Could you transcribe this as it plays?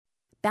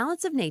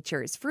Balance of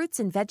Nature's fruits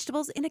and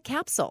vegetables in a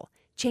capsule,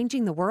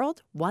 changing the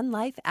world one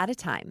life at a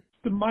time.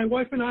 My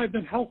wife and I have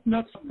been health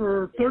nuts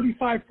for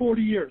 35,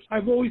 40 years.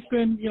 I've always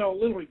been,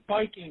 literally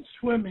biking,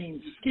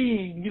 swimming,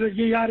 skiing,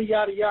 yada,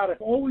 yada, yada.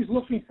 Always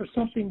looking for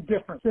something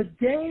different. The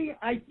day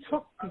I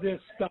took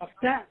this stuff,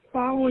 that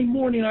following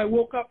morning I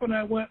woke up and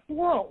I went,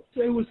 whoa.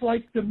 It was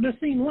like the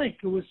missing link.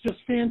 It was just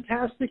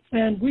fantastic,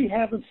 and we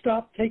haven't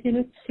stopped taking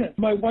it since.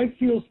 My wife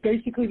feels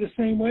basically the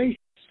same way.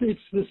 It's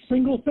the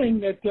single thing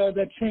that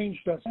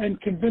changed us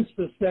and convinced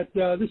us that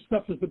this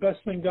stuff is the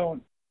best thing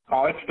going.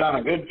 Oh, it's done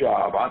a good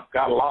job. I've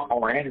got a lot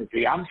more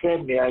energy. I'm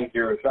 78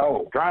 years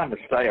old, trying to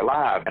stay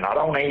alive, and I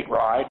don't eat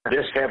right.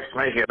 This helps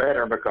me get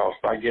better because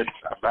I get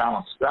a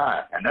balanced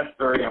diet, and that's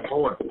very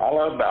important. I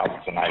love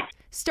Balance of Nature.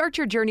 Start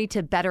your journey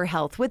to better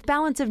health with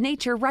Balance of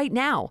Nature right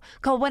now.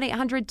 Call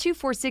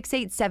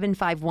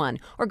 1-800-246-8751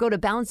 or go to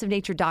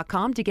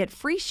balanceofnature.com to get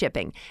free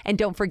shipping. And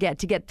don't forget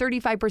to get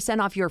 35%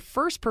 off your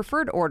first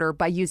preferred order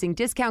by using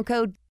discount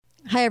code.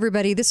 Hi,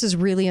 everybody. This is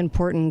really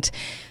important.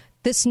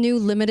 This new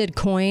limited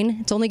coin,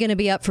 it's only going to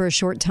be up for a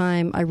short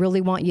time. I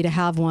really want you to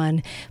have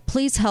one.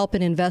 Please help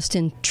and invest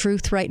in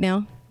truth right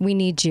now. We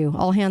need you.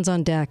 All hands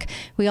on deck.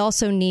 We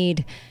also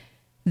need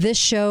this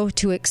show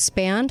to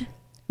expand.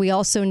 We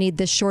also need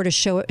this show to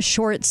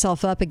shore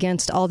itself up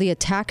against all the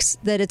attacks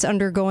that it's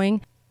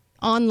undergoing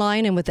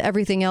online and with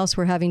everything else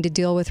we're having to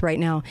deal with right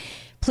now.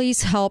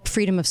 Please help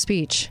freedom of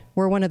speech.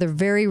 We're one of the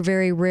very,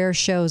 very rare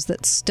shows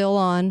that's still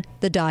on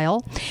the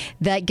dial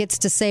that gets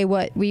to say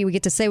what we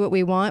get to say what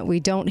we want.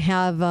 We don't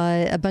have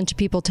a bunch of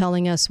people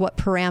telling us what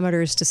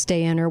parameters to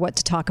stay in or what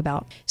to talk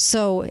about.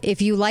 So if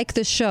you like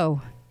this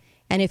show,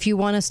 and if you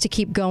want us to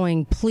keep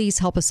going, please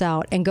help us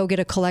out and go get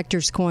a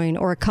collector's coin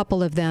or a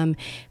couple of them.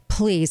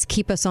 Please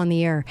keep us on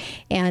the air.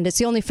 And it's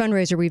the only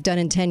fundraiser we've done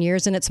in 10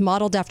 years, and it's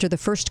modeled after the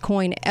first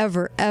coin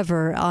ever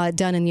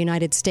done in the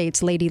United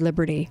States, Lady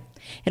Liberty.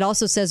 It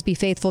also says be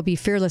faithful, be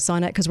fearless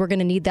on it, because we're going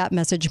to need that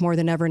message more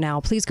than ever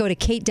now. Please go to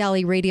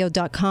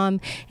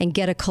KateDalleyRadio.com and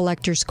get a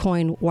collector's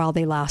coin while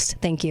they last.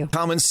 Thank you.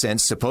 Common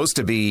sense supposed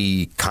to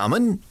be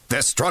common?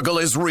 The struggle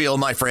is real,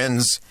 my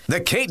friends.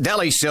 The Kate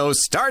Daly Show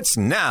starts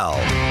now.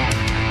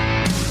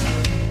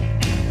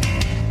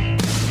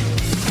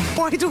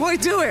 Why do I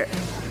do it?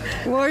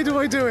 Why do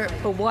I do it?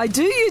 But why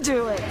do you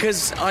do it?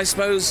 Because I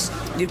suppose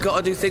you've got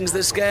to do things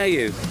that scare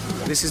you.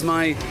 This is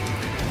my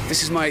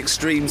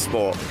extreme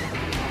sport.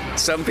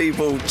 Some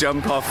people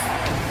jump off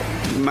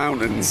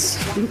mountains.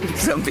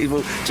 Some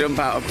people jump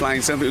out of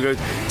planes. Some people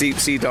go deep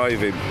sea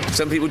diving.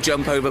 Some people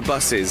jump over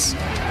buses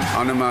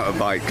on a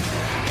motorbike.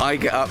 I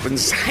get up and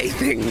say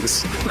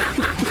things.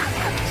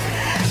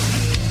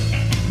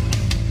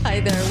 Hi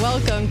there.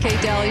 Welcome, Kate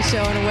Daly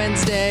Show on a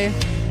Wednesday.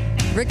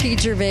 Ricky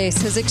Gervais,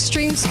 his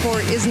extreme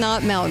sport is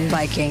not mountain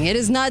biking. It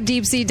is not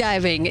deep sea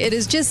diving. It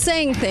is just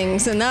saying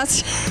things, and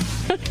that's...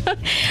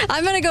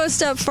 I'm going to go a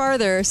step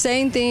farther,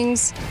 saying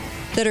things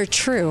that are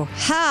true.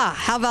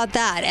 How about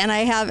that? And I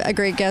have a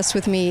great guest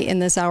with me in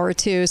this hour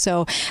too.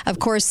 So of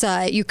course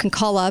you can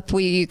call up.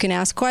 You can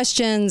ask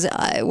questions.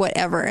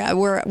 Whatever.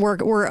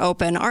 We're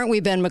open, aren't we,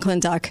 Ben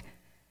McClintock?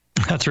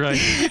 That's right.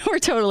 We're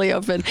totally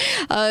open.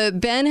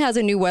 Ben has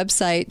a new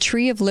website,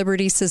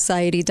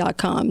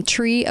 treeoflibertysociety.com.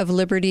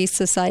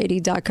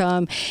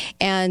 Treeoflibertysociety.com.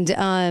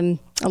 And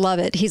I love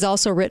it. He's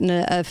also written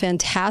a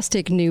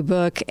fantastic new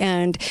book,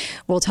 and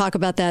we'll talk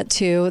about that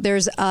too.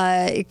 There's,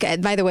 by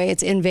the way,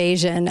 it's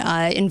Invasion,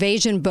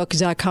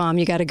 invasionbook.com.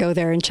 You got to go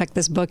there and check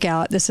this book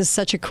out. This is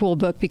such a cool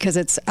book because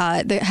it's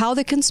how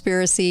the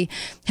conspiracy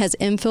has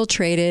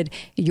infiltrated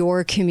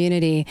your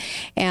community.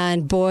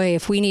 And boy,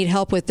 if we need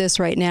help with this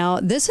right now,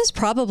 this is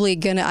probably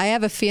gonna. I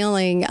have a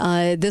feeling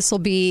this will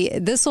be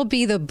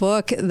the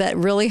book that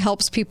really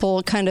helps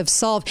people kind of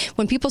solve.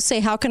 When people say,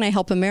 "How can I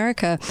help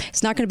America?"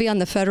 It's not going to be on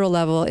the federal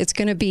level. It's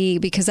going to be,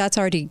 because that's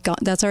already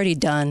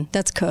done.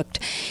 That's cooked.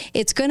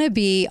 It's going to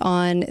be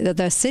on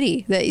the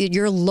city,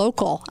 your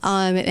local,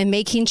 and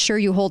making sure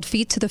you hold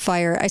feet to the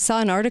fire. I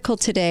saw an article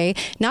today,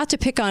 not to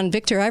pick on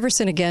Victor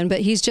Iverson again, but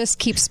he just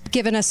keeps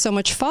giving us so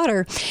much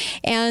fodder.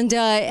 And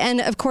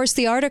of course,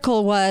 the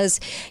article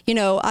was,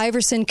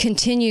 Iverson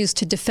continues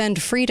to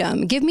defend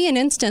freedom. Give me an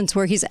instance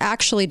where he's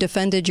actually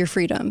defended your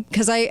freedom,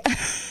 because I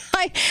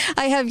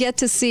have yet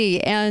to see.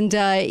 And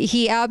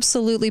he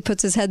absolutely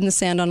puts his head in the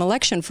sand on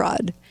election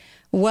fraud.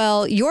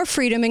 Well, your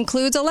freedom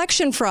includes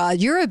election fraud,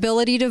 your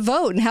ability to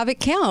vote and have it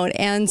count.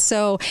 And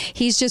so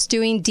he's just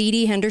doing Dee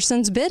Dee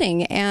Henderson's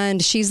bidding,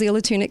 and she's the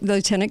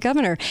lieutenant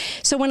governor.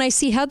 So when I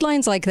see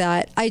headlines like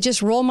that, I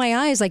just roll my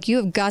eyes like, you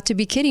have got to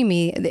be kidding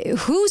me.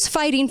 Who's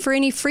fighting for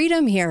any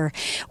freedom here?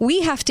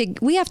 We have to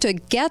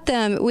get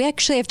them. We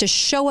actually have to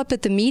show up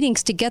at the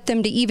meetings to get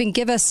them to even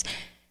give us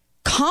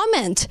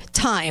comment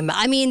time.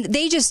 I mean,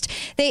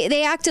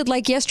 they acted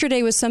like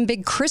yesterday was some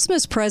big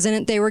Christmas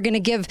present. They were going to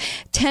give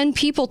 10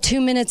 people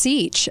 2 minutes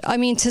each,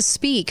 to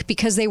speak,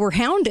 because they were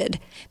hounded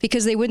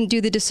because they wouldn't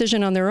do the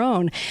decision on their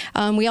own.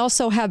 We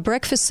also have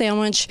Breakfast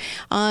Sandwich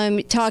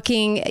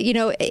talking,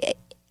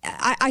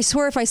 I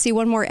swear if I see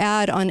one more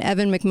ad on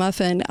Evan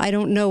McMuffin, I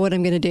don't know what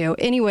I'm going to do.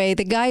 Anyway,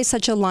 the guy is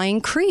such a lying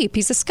creep.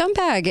 He's a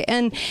scumbag.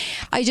 And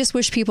I just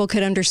wish people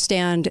could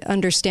understand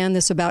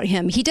this about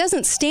him. He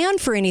doesn't stand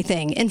for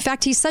anything. In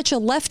fact, he's such a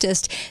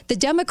leftist. The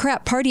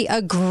Democrat Party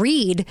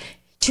agreed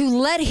to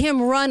let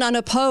him run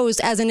unopposed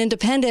as an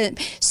independent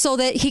so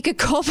that he could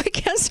go up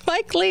against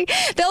Mike Lee.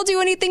 They'll do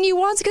anything he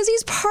wants because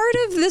he's part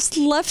of this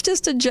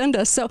leftist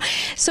agenda. So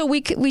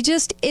we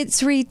just,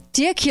 it's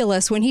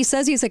ridiculous when he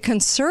says he's a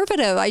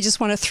conservative. I just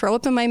want to throw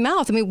up in my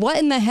mouth. I mean, what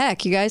in the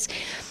heck, you guys?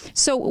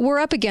 So we're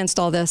up against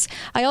all this.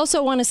 I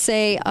also want to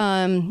say,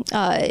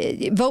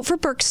 vote for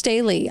Burke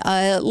Staley.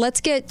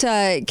 Let's get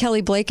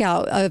Kelly Blake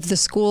out of the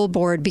school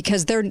board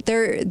because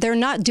they're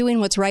not doing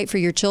what's right for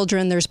your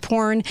children. There's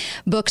porn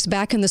books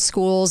back in the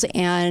schools,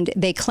 and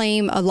they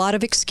claim a lot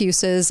of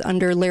excuses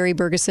under Larry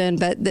Bergeson.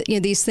 But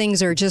these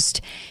things are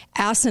just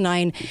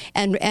asinine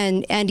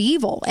and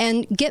evil.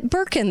 And get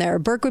Burke in there.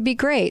 Burke would be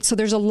great. So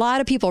there's a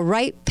lot of people.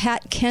 Write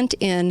Pat Kent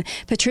in,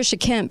 Patricia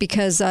Kent,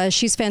 because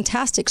she's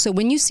fantastic. So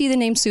when you see the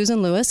name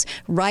Susan Lewis,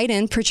 write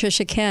in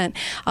Patricia Kent.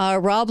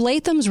 Rob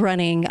Latham's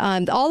running.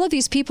 All of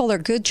these people are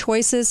good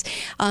choices.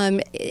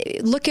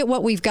 Look at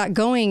what we've got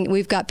going.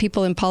 We've got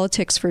people in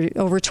politics for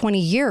over 20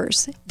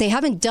 years. They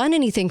haven't done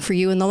anything for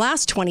you in the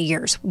last 20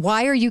 years.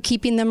 Why are you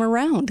keeping them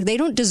around? They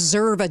don't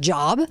deserve a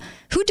job.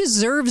 Who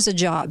deserves a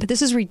job?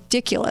 This is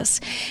ridiculous.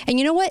 And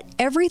you know what?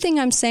 Everything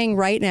I'm saying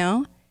right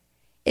now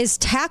is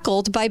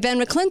tackled by Ben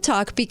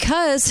McClintock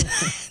because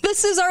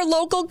this is our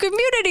local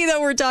community that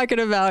we're talking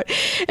about.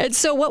 And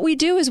so what we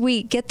do is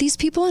we get these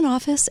people in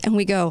office and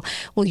we go,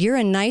 well, you're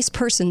a nice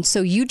person,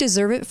 so you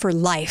deserve it for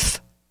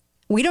life.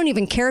 We don't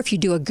even care if you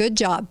do a good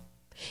job.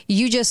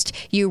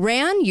 You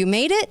ran, you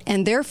made it,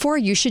 and therefore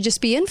you should just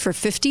be in for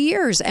 50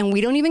 years. And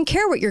we don't even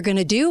care what you're going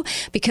to do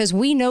because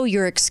we know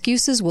your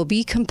excuses will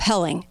be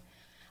compelling.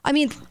 I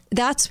mean,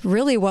 that's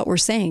really what we're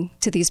saying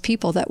to these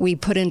people that we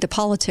put into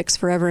politics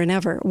forever and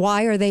ever.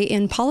 Why are they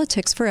in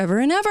politics forever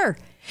and ever?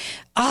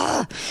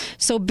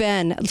 So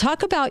Ben,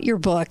 talk about your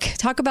book.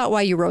 Talk about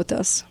why you wrote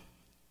this.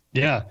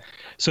 Yeah.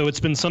 So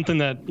it's been something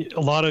that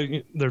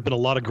there have been a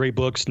lot of great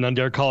books. None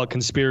Dare Call It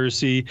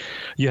Conspiracy.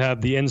 You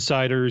have The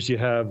Insiders. You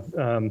have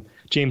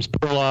James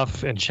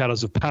Perloff and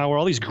Shadows of Power,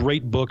 all these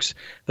great books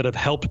that have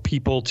helped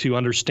people to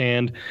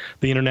understand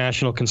the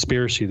international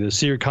conspiracy, the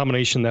secret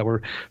combination that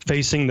we're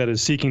facing that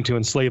is seeking to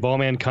enslave all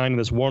mankind in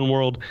this one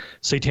world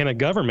satanic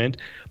government.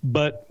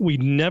 But we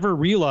never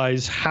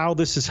realize how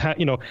this is,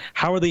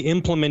 how are they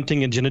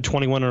implementing Agenda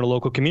 21 in our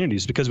local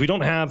communities? Because we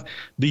don't have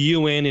the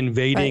UN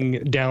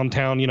invading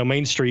downtown,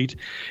 Main Street,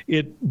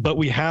 but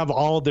we have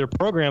all of their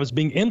programs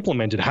being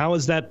implemented. How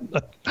is that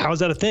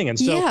a thing? And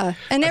so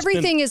and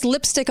everything is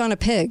lipstick on a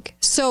pig.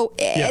 So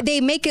they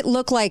make it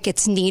look like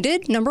it's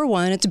needed. Number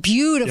one, it's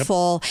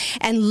beautiful. Yep.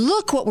 And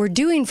look what we're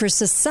doing for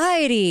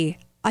society.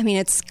 I mean,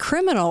 it's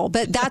criminal,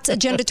 but that's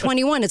Agenda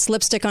 21. It's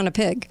lipstick on a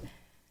pig.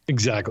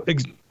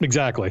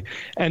 Exactly.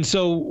 And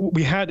so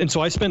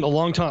I spent a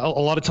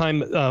lot of time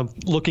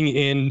looking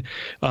in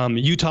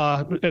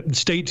Utah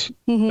state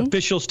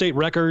official state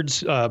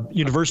records,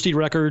 university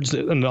records,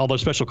 and all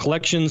those special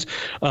collections,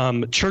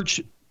 church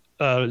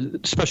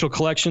special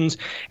collections,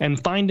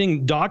 and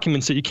finding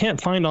documents that you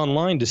can't find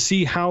online to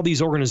see how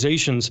these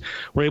organizations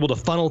were able to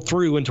funnel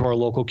through into our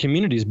local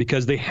communities,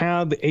 because they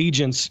have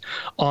agents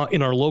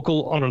on a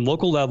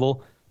local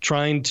level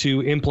trying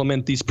to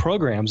implement these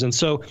programs. And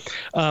so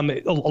a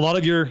lot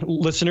of your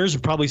listeners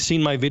have probably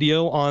seen my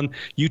video on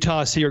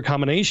Utah secret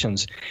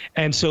combinations.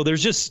 And so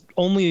there's just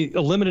only a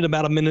limited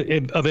amount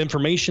of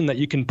information that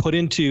you can put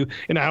into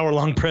an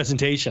hour-long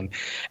presentation.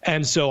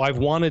 And so I've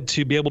wanted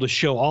to be able to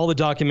show all the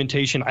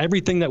documentation,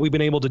 everything that we've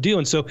been able to do.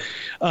 And so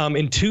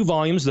in 2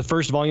 volumes, the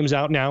first volume's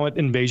out now at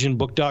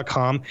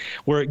invasionbook.com,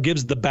 where it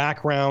gives the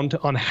background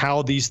on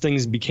how these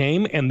things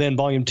became. And then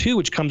volume 2,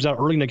 which comes out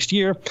early next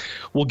year,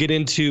 will get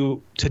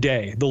into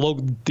today,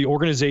 the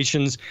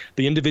organizations,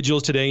 the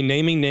individuals today,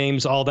 naming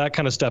names, all that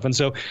kind of stuff. And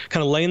so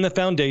kind of laying the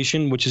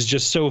foundation, which is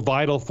just so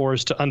vital for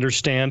us to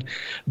understand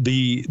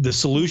the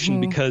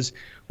solution, because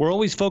we're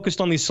always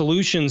focused on these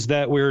solutions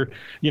that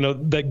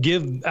that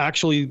give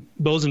actually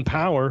those in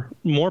power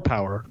more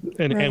power.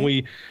 And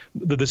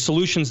the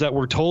solutions that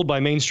we're told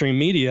by mainstream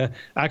media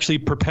actually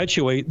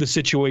perpetuate the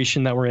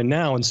situation that we're in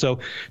now. And so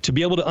to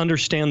be able to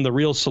understand the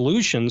real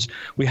solutions,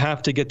 we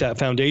have to get that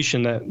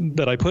foundation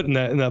that I put in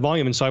that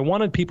volume. And so I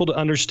wanted people to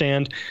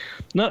understand,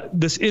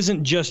 this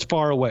isn't just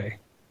far away.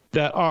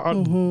 That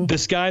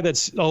this guy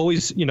that's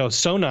always,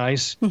 so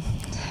nice,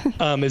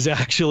 is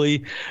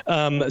actually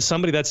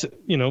somebody that's,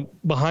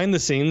 behind the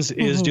scenes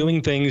is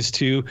doing things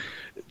to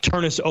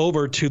turn us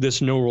over to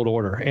this New World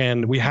Order.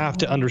 And we have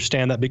to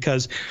understand that,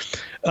 because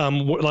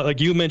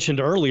like you mentioned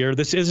earlier,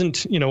 this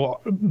isn't,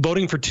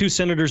 voting for 2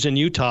 senators in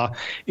Utah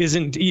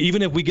isn't,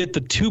 even if we get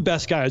the 2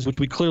 best guys, which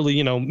we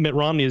clearly, Mitt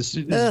Romney is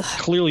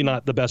clearly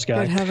not the best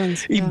guy. Good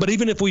heavens, But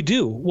even if we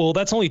do, well,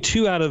 that's only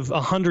 2 out of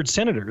 100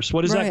 senators.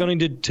 What is that going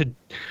to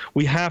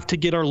we have to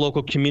get our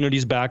local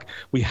communities back.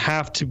 We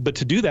have to, but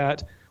to do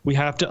that, We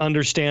have to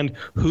understand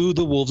who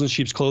the wolves in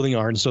sheep's clothing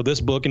are. And so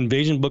this book,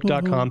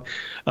 invasionbook.com,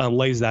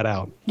 lays that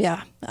out.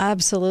 Yeah,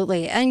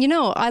 absolutely. And,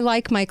 I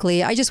like Mike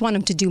Lee. I just want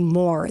him to do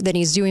more than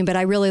he's doing, but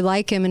I really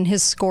like him, and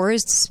his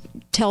scores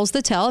tells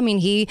the tale. I mean,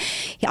 he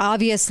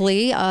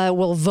obviously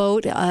will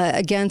vote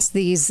against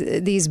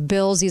these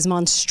bills, these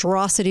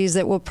monstrosities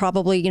that will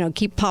probably,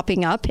 keep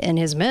popping up in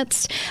his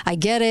midst. I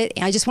get it.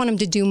 I just want him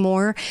to do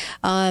more.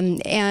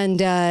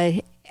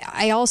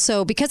 I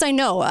also, because I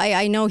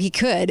know he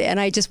could,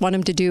 and I just want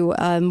him to do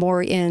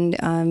more in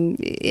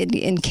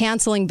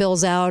canceling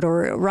bills out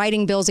or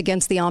writing bills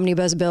against the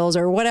omnibus bills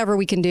or whatever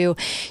we can do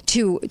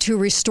to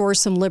restore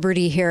some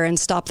liberty here and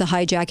stop the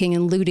hijacking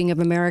and looting of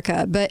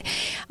America. But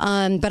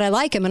I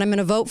like him, and I'm going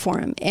to vote for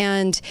him.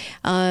 And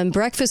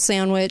Breakfast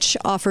Sandwich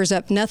offers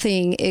up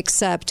nothing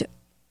except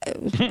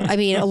a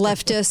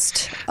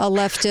leftist,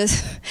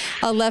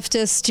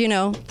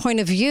 point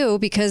of view,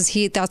 because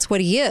that's what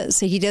he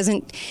is.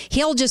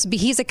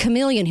 He's a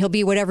chameleon. He'll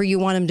be whatever you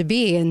want him to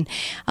be.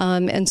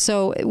 And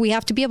so we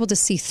have to be able to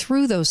see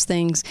through those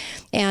things.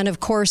 And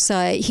of course,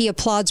 he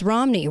applauds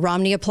Romney.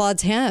 Romney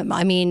applauds him.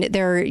 I mean,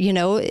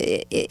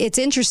 it's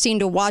interesting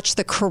to watch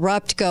the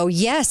corrupt go,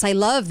 yes, I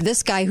love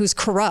this guy who's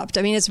corrupt.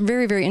 I mean, it's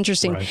very, very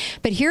interesting. Right.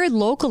 But here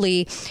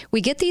locally,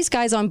 we get these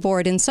guys on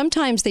board, and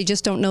sometimes they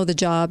just don't know the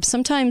job.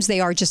 Sometimes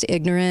they are just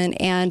ignorant,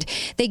 and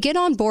they get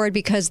on board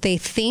because they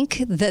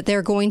think that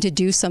they're going to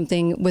do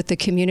something with the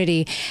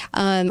community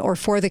or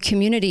for the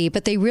community,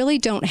 but they really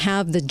don't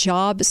have the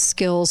job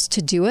skills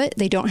to do it.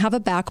 They don't have a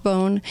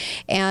backbone.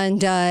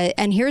 And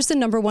here's the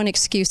number one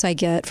excuse I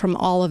get from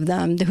all of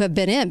them who have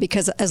been in,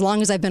 because as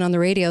long as I've been on the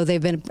radio,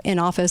 they've been in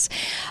office,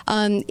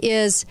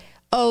 is,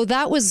 oh,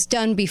 that was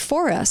done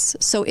before us,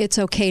 so it's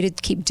okay to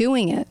keep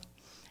doing it.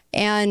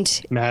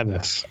 And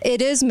madness.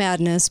 It is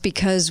madness,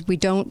 because we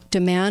don't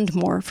demand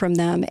more from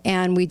them,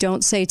 and we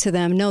don't say to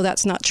them, no,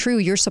 that's not true.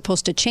 You're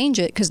supposed to change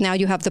it because now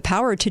you have the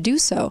power to do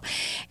so.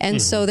 And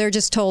so they're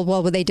just told,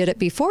 well, they did it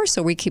before,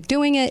 so we keep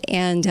doing it.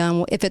 And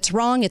if it's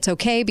wrong, it's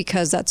okay,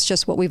 because that's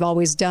just what we've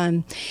always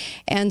done.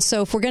 And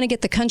so if we're going to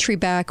get the country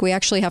back, we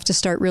actually have to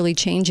start really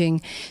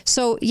changing.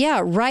 So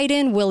yeah, write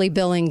in Willie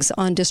Billings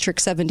on District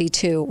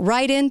 72.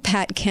 Write in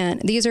Pat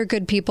Kent. These are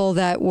good people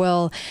that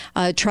will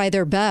try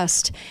their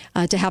best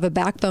to have a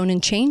backbone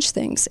and change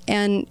things.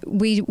 And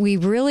we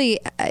really,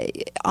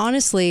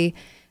 honestly,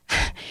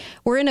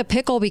 we're in a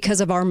pickle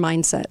because of our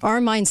mindset. Our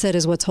mindset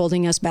is what's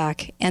holding us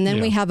back. And then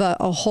we have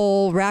a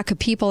whole rack of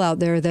people out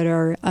there that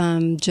are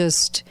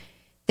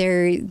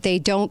they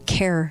don't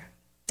care.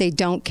 They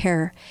don't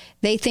care.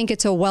 They think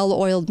it's a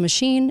well-oiled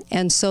machine,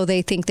 and so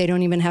they think they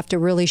don't even have to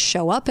really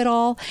show up at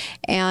all.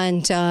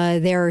 And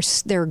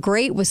they're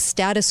great with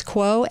status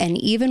quo, and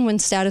even when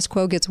status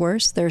quo gets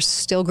worse, they're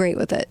still great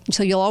with it.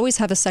 So you'll always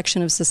have a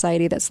section of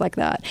society that's like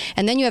that.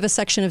 And then you have a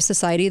section of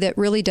society that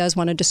really does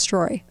want to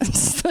destroy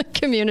the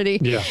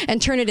community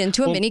and turn it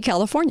into a mini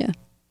California.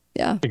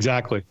 Yeah,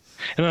 exactly.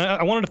 And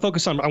I wanted to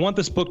focus on, I want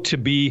this book to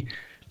be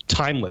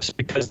timeless,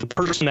 because the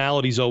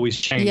personalities always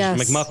change.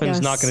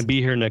 McMuffin's not going to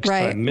be here next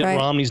time. Mitt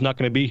Romney's not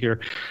going to be here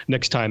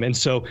next time. And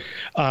so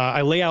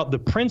I lay out the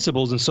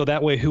principles, and so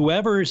that way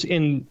whoever's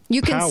in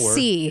you power, can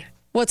see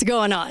what's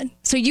going on.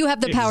 So you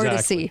have the power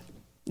to see.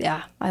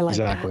 Yeah, I like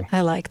that. I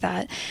like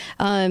that.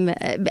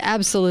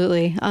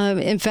 Absolutely.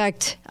 In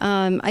fact,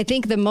 I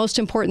think the most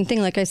important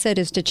thing, like I said,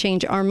 is to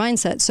change our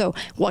mindset. So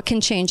what can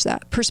change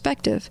that?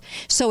 Perspective.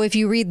 So if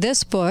you read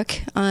this book,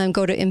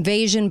 go to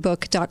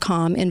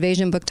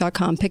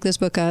invasionbook.com, pick this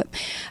book up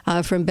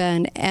from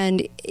Ben,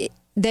 and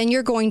then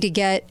you're going to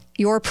get,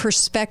 your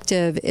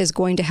perspective is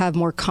going to have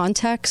more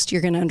context.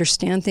 You're going to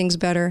understand things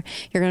better.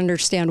 You're going to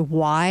understand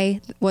why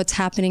what's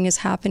happening is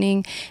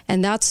happening.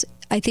 And that's,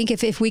 I think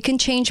if we can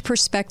change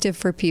perspective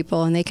for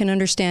people, and they can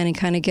understand and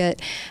kind of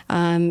get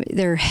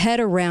their head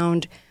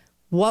around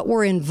what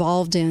we're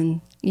involved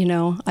in.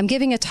 I'm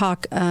giving a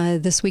talk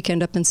this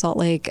weekend up in Salt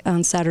Lake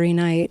on Saturday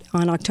night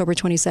on October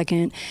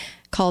 22nd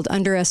called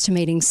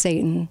Underestimating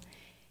Satan.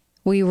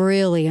 We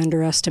really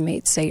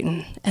underestimate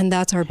Satan. And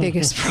that's our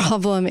biggest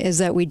problem, is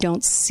that we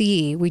don't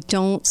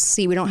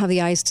have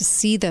the eyes to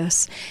see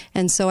this.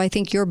 And so I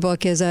think your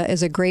book is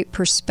a great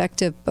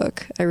perspective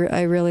book.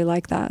 I really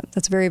like that.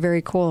 That's very,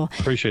 very cool.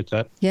 Appreciate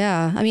that.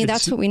 Yeah. I mean,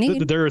 that's what we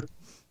need.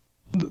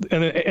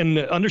 And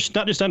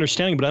not just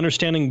understanding, but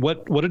understanding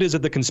what it is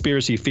that the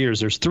conspiracy fears.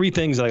 There's 3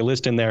 things that I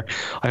list in there.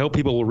 I hope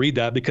people will read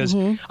that, because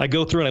I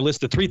go through and I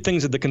list the 3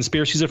 things that the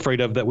conspiracy is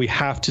afraid of that we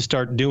have to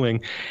start doing.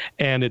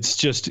 And it's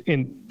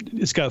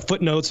got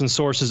footnotes and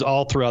sources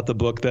all throughout the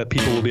book that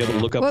people will be able to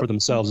look up for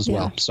themselves as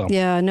well. So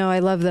I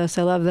love this.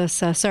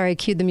 Sorry, I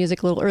cued the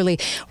music a little early.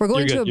 We're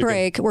going to a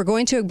break. We're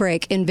going to a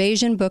break.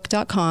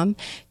 Invasionbook.com,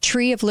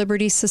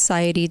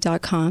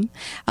 treeoflibertysociety.com.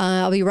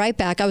 I'll be right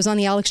back. I was on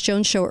the Alex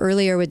Jones show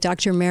earlier with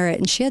Dr. Merritt,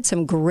 and she had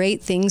some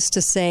great things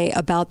to say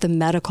about the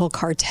medical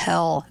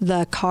cartel.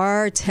 The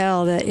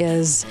cartel that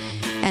is,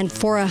 and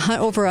for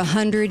over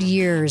 100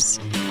 years,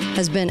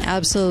 has been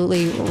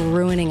absolutely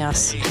ruining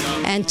us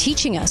and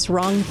teaching us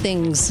wrong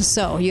things.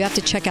 So you have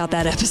to check out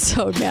that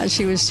episode, man.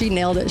 She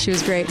nailed it. She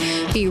was great.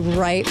 Be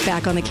right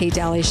back on the Kate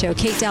Daly Show.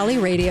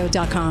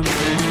 KateDalyRadio.com.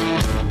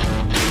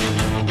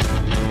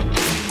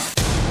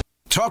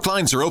 Talk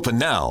lines are open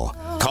now.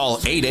 Call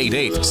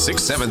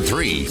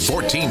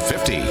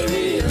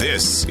 888-673-1450.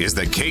 This is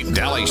the Kate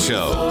Daly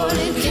Show.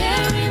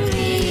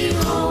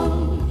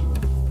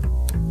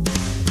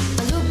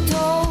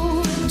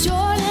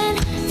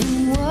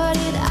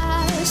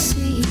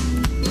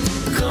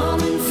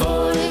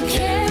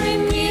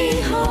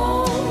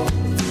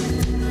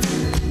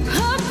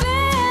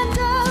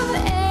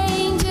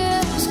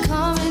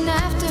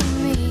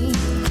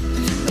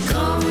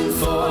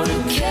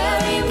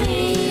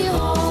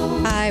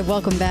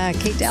 Welcome back.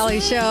 Kate Daly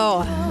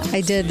Show.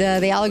 I did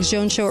the Alex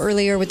Jones Show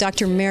earlier with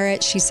Dr.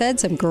 Merritt. She said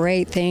some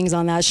great things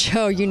on that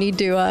show. You need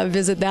to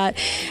visit that.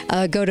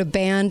 Go to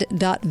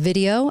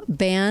band.video.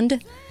 Band.video.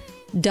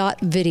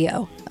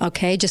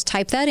 Okay, just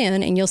type that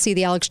in and you'll see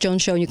the Alex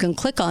Jones Show. You can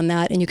click on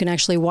that and you can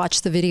actually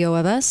watch the video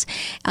of us.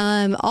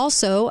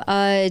 Also,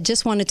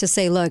 just wanted to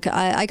say, look,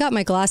 I got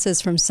my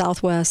glasses from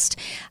Southwest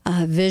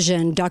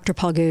Vision, Dr.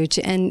 Paul Gooch,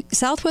 and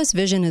Southwest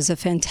Vision is a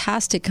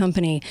fantastic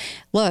company.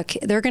 Look,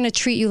 they're going to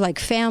treat you like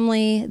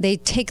family. They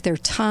take their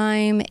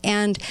time.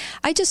 And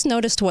I just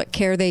noticed what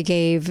care they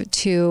gave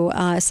to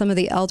some of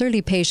the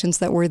elderly patients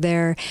that were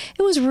there.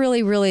 It was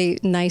really, really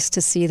nice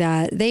to see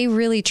that. They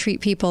really treat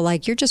people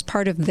like you're just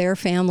part of their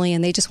family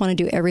and they just want to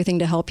do everything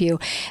to help you.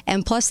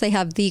 And plus, they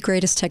have the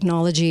greatest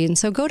technology. And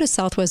so go to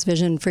Southwest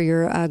Vision for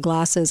your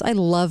glasses. I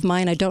love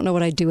mine. I don't know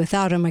what I'd do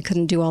without them. I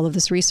couldn't do all of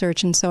this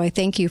research. And so I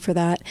thank you for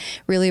that.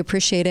 Really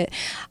appreciate it.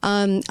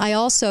 I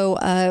also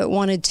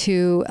wanted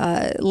to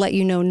let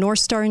you know North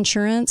Star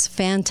Insurance,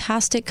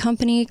 fantastic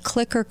company.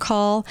 Click or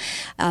call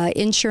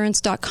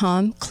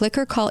insurance.com. Click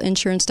or call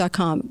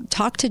insurance.com.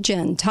 Talk to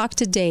Jen. Talk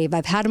to Dave.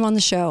 I've had them on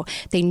the show.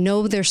 They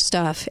know their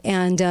stuff.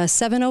 And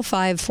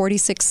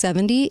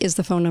 705-4670 is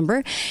the phone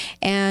number.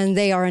 And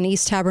they are in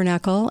East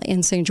Tabernacle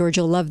in St. George.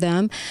 You'll love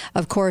them.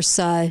 Of course,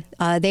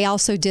 they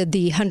also did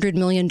the $100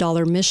 million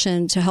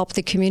mission to help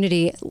the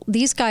community.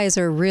 These guys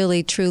are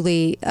really,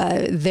 truly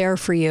there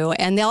for you.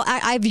 And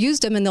I've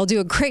used them and they'll do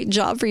a great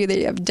job for you.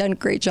 They have done a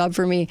great job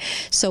for me.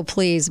 So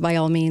please, by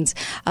all means,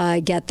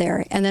 get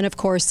there. And then, of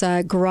course,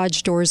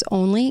 Garage Doors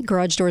Only.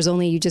 Garage Doors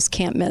Only, you just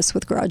can't miss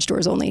with Garage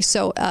Doors Only.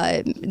 So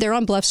they're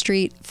on Bluff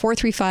Street,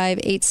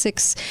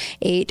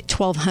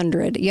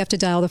 435-868-1200. You have to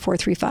dial the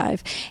 435.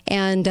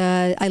 And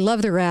I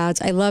love their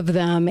ads. I love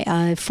them.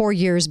 4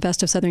 years,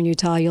 Best of Southern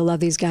Utah. You'll love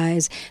these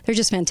guys. They're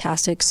just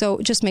fantastic. So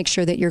just make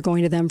sure that you're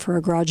going to them for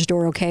a garage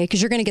door, okay? Because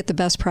you're going to get the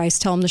best price.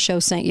 Tell them the show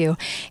sent you,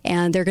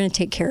 and they're going to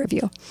take care of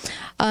you.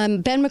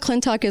 Ben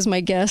McClintock is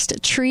my guest,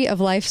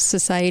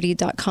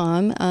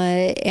 treeoflifesociety.com.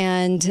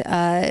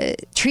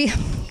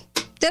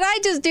 Did I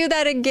just do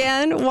that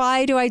again?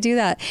 Why do I do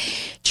that?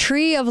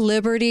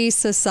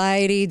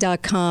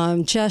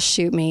 treeoflibertysociety.com. Just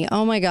shoot me.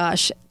 Oh my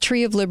gosh.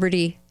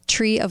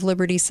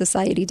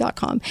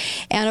 treeoflibertysociety.com.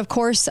 And of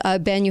course,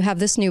 Ben, you have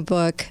this new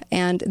book,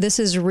 and this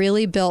is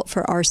really built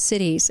for our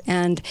cities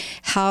and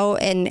how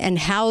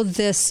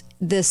this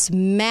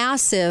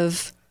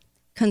massive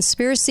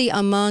conspiracy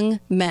among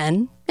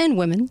men and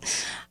women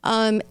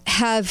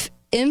have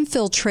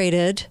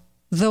infiltrated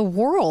the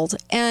world,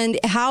 and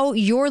how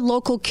your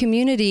local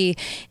community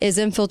is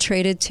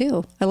infiltrated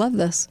too. I love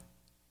this.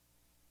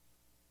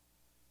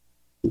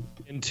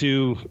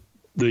 Into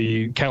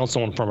the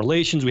Council on Foreign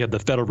Relations, we have the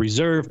Federal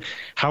Reserve.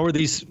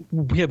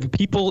 We have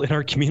people in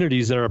our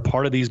communities that are a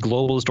part of these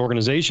globalist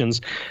organizations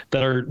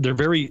that are their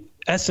very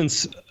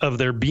essence of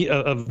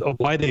of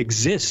why they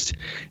exist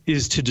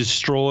is to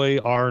destroy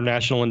our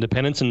national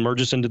independence and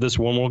merge us into this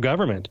one world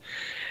government.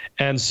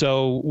 And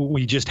so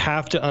we just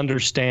have to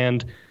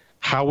understand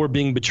how we're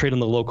being betrayed on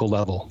the local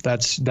level.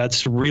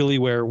 That's really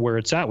where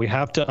it's at. We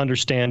have to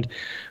understand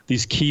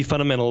these key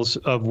fundamentals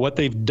of what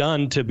they've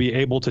done to be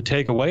able to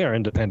take away our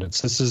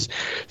independence. This is,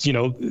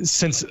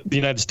 since the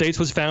United States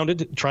was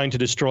founded, trying to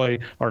destroy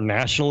our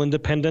national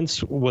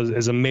independence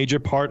is a major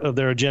part of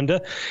their agenda.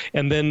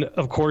 And then,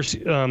 of course,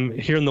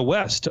 here in the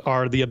West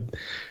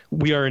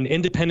we are an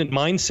independent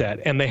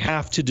mindset, and they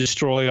have to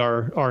destroy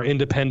our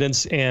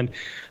independence and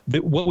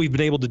what we've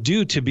been able to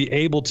do to be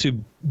able to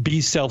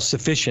be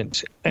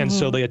self-sufficient. And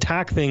so they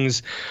attack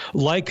things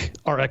like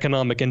our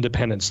economic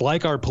independence,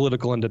 like our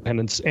political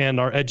independence, and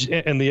our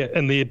and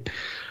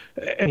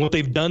what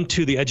they've done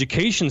to the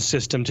education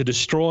system to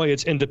destroy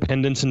its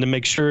independence and to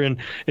make sure and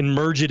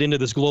merge it into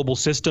this global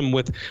system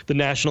with the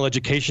National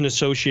Education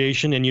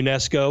Association and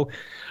UNESCO.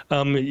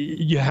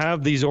 You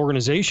have these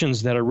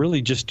organizations that are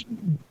really just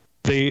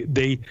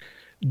they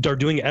are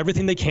doing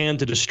everything they can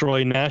to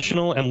destroy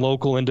national and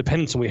local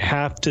independence, and we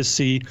have to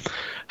see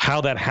how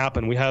that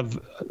happened. We have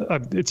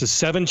it's a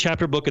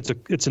 7-chapter book.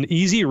 It's an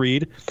easy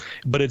read,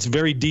 but it's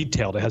very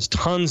detailed. It has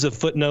tons of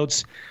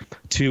footnotes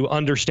to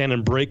understand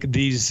and break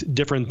these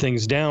different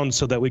things down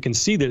so that we can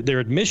see that their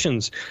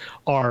admissions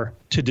are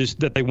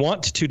that they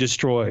want to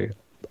destroy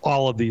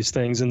all of these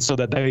things, and so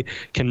that they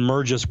can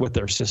merge us with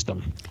their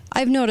system.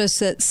 I've noticed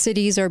that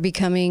cities are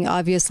becoming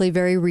obviously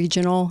very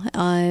regional,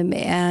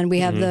 and we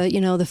have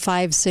the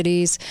 5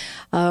 cities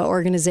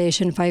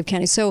organization, 5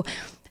 counties.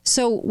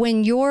 So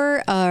when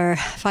you're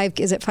 5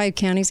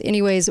 counties?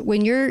 Anyways,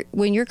 when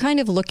you're kind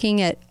of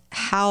looking at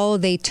how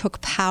they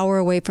took power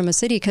away from a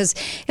city, because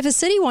if a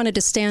city wanted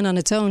to stand on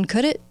its own,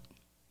 could it?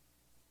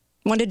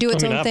 Want to do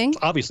its own thing?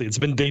 Obviously,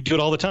 they do it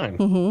all the time.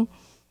 Mm-hmm.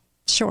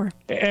 Sure.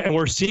 And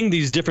we're seeing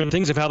these different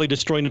things of how they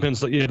destroy independence.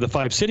 The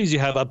 5 cities you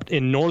have up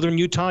in northern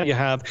Utah, you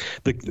have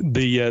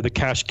the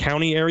Cache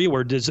County area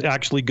where this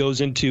actually goes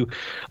into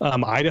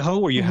Idaho,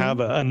 where you have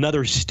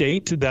another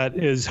state that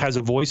has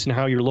a voice in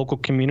how your local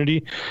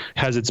community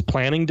has its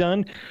planning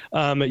done.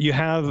 You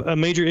have a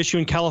major issue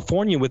in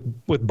California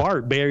with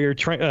BART, Bay Area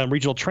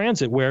Regional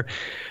Transit, where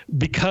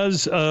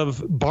because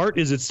of BART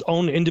is its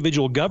own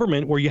individual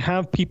government, where you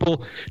have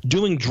people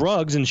doing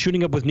drugs and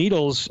shooting up with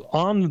needles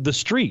on the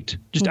street,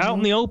 just out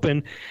in the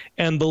open,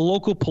 and the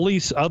local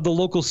police of the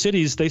local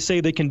cities, they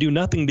say they can do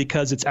nothing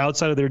because it's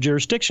outside of their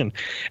jurisdiction.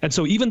 And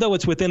so even though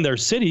it's within their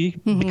city,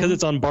 because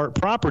it's on BART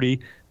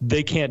property,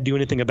 they can't do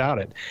anything about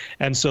it.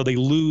 And so they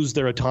lose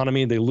their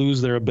autonomy, they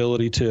lose their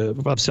ability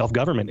of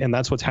self-government, and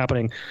that's what's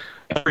happening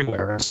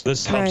everywhere. So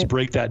this helps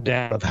break that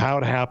down of how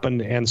it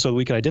happened, and so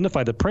we can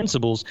identify the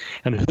principles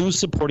and who's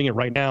supporting it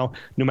right now.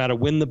 No matter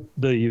when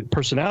the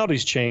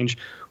personalities change,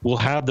 we'll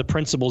have the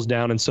principles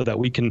down, and so that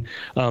we can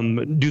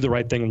do the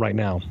right thing right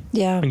now.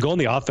 Yeah. And go on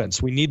the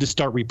offense. We need to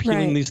start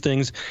repealing these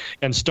things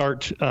and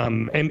start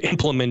and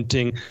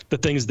implementing the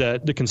things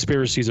that the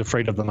conspiracy is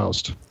afraid of the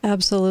most.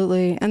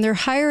 Absolutely. And they're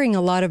hiring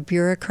a lot of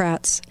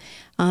bureaucrats.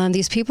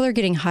 These people are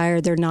getting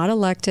hired. They're not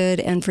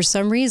elected. And for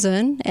some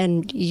reason,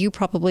 and you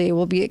probably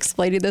will be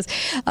explaining this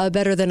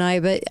better than I,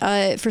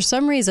 but for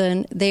some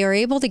reason, they are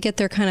able to get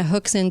their kind of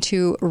hooks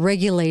into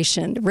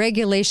regulation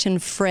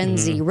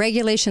frenzy,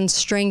 regulation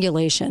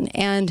strangulation.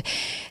 And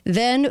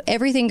then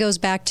everything goes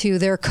back to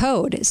their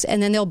code.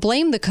 And then they'll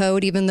blame the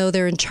code, even though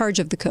they're in charge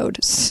of the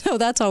code. So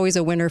that's always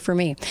a winner for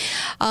me.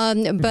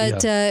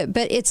 But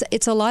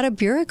it's a lot of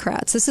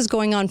bureaucrats. This is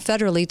going on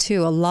federally,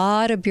 too. A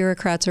lot of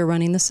bureaucrats are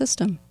running the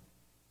system.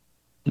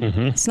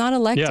 It's not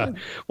elected. Yeah.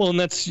 Well, and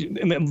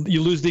then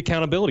you lose the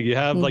accountability. You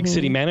have like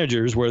city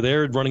managers where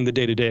they're running the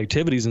day-to-day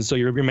activities, and so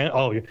your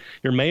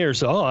mayor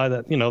says,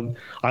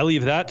 I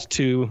leave that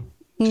to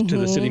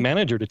the city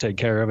manager to take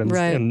care of,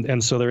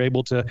 and so they're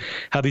able to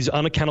have these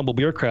unaccountable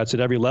bureaucrats at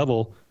every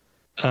level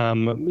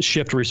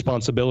shift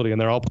responsibility,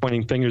 and they're all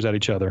pointing fingers at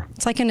each other.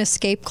 It's like an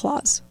escape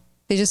clause.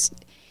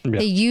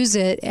 They use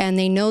it, and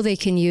they know they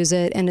can use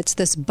it, and it's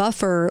this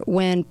buffer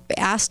when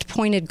asked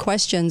pointed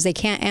questions, they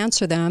can't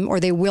answer them,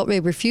 or they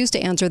refuse to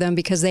answer them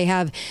because they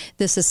have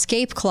this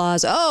escape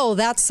clause. Oh,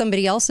 that's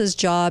somebody else's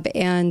job,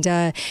 and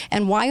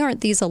why aren't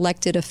these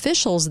elected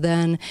officials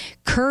then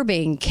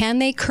curbing? Can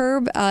they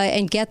curb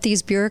and get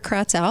these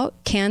bureaucrats out?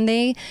 Can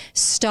they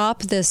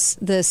stop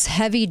this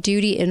heavy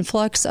duty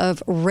influx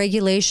of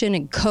regulation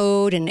and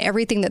code and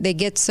everything that they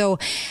get so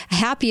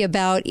happy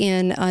about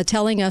in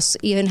telling us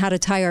even how to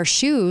tie our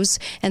shoes?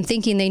 And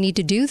thinking they need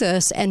to do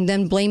this and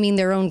then blaming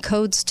their own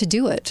codes to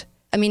do it.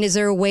 I mean, is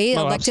there a way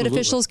elected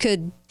officials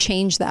could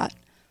change that?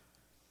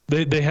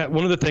 They have,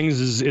 one of the things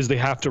is they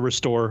have to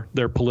restore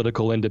their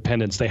political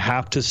independence. They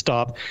have to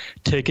stop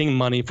taking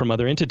money from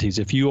other entities.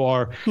 If you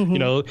are,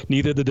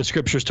 neither the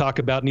scriptures talk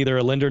about neither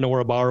a lender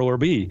nor a borrower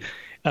be.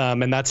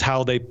 And that's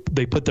how they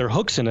put their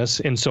hooks in us.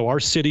 And so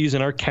our cities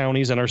and our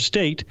counties and our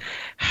state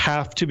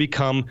have to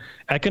become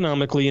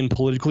economically and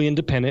politically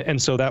independent. And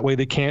so that way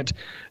they can't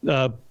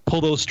pull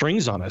those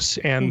strings on us.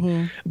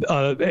 And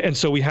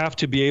so we have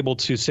to be able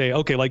to say,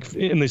 okay, like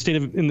in the state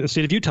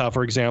of Utah,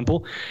 for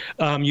example,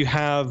 you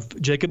have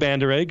Jacob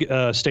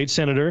Anderegg, state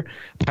senator,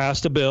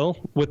 passed a bill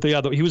with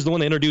he was the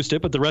one that introduced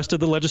it, but the rest of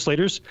the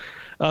legislators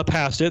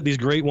passed it. These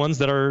great ones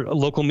that our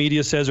local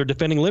media says are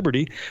defending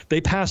liberty.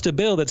 They passed a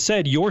bill that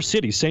said your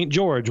city, St.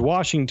 George,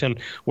 Washington,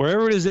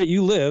 wherever it is that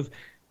you live,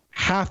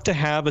 have to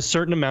have a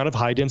certain amount of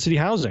high density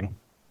housing.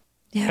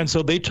 Yeah. And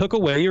so they took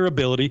away your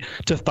ability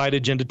to fight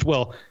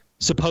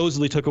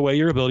supposedly took away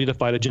your ability to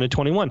fight Agenda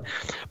 21.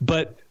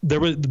 But there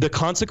was the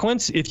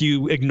consequence, if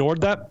you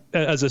ignored that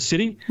as a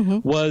city,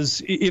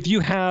 was if you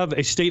have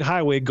a state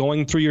highway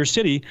going through your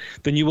city,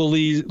 then you will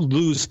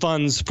lose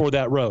funds for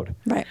that road.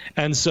 Right.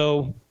 And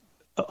so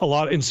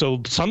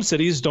some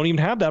cities don't even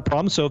have that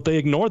problem. So if they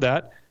ignore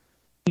that,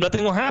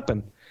 nothing will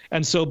happen.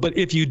 And so, but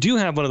if you do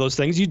have one of those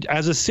things,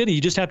 as a city, you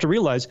just have to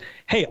realize,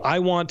 hey, I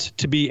want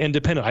to be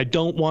independent. I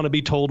don't want to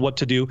be told what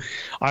to do.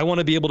 I want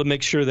to be able to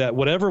make sure that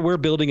whatever we're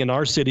building in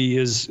our city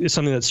is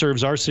something that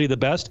serves our city the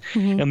best.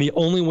 And the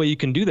only way you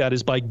can do that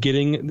is by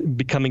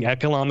becoming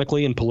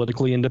economically and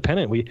politically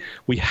independent.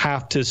 We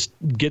have to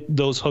get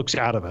those hooks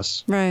out of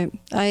us. Right.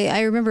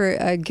 I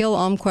remember Gil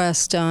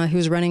Almquist,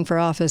 who's running for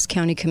office,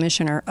 county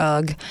commissioner,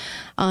 UGG.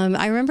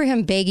 I remember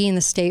him begging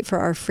the state for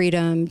our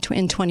freedom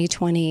in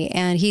 2020,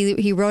 and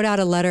he wrote wrote out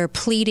a letter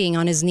pleading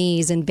on his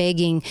knees and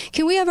begging,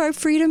 can we have our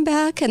freedom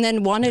back? And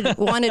then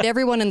wanted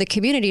everyone in the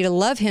community to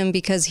love him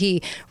because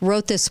he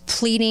wrote this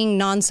pleading,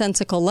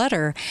 nonsensical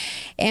letter.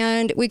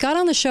 And we got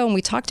on the show and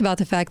we talked about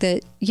the fact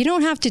that you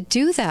don't have to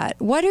do that.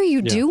 What are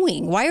you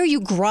doing? Why are you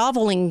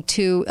groveling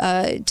to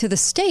the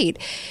state?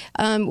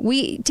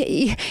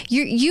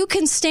 You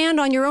can stand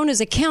on your own as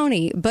a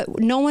county, but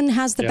no one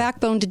has the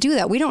backbone to do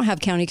that. We don't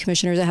have county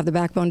commissioners that have the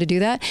backbone to do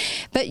that.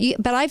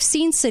 But I've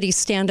seen cities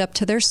stand up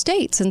to their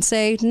states and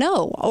say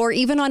no, or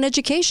even on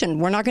education,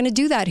 we're not going to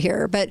do that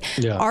here. But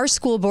our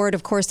school board,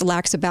 of course,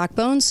 lacks a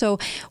backbone. So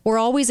we're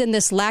always in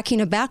this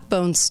lacking a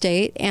backbone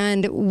state.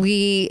 And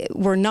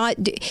we're not.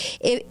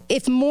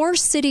 If more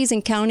cities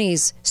and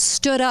counties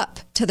stood up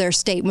to their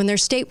state when their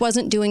state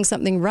wasn't doing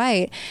something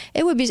right,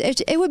 it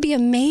would be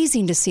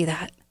amazing to see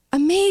that.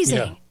 Amazing.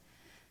 Yeah.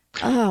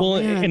 Oh,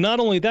 well, man. and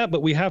not only that,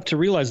 but we have to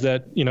realize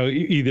that,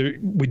 either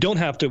we don't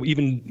have to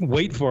even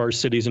wait for our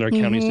cities and our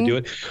counties to do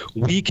it.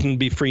 We can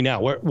be free now.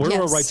 Where do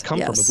our rights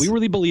come from? If we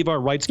really believe our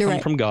rights come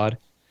from God,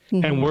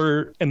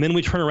 and then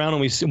we turn around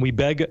and we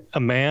beg a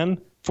man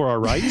for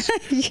our rights,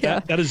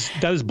 that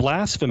is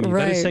blasphemy.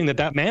 Right. That is saying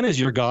that man is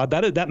your God.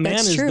 That man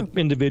is the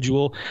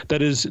individual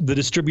that is the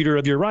distributor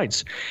of your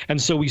rights.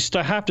 And so we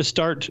have to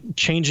start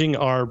changing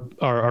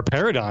our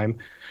paradigm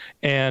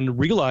and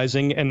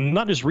realizing, and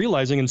not just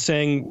realizing and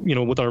saying,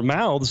 with our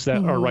mouths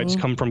that our rights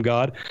come from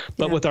God,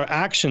 but with our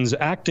actions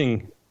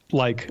acting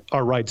like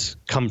our rights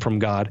come from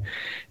God.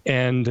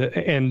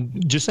 And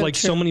just so like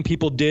so many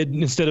people did,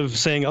 instead of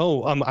saying,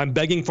 I'm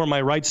begging for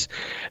my rights,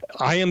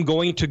 I am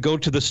going to go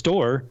to the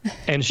store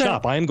and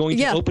shop. I am going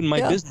to open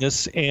my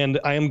business, and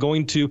I am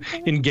going to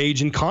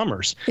engage in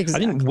commerce.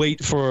 Exactly. I didn't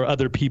wait for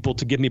other people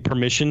to give me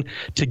permission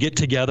to get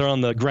together on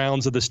the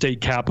grounds of the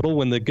state capitol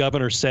when the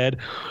governor said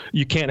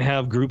you can't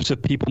have groups of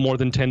people more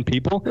than 10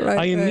 people.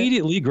 I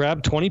immediately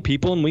grabbed 20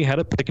 people and we had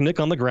a picnic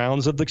on the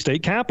grounds of the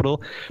state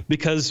capitol,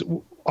 because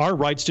our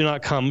rights do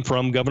not come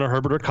from Governor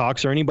Herbert or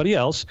Cox or anybody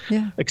else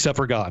except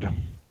for God.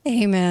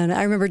 Amen.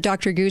 I remember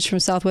Dr. Gooch from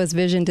Southwest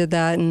Vision did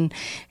that.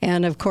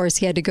 And of course,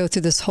 he had to go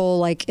through this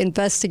whole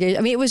investigation.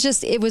 I mean,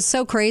 it was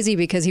so crazy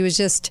because he was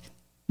just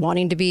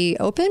wanting to be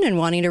open and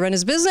wanting to run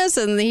his business,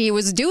 and he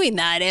was doing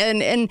that.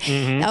 And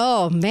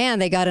oh man,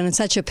 they got in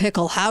such a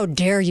pickle. How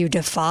dare you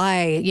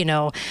defy,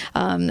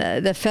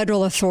 the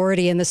federal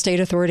authority and the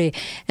state authority?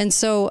 And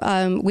so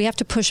we have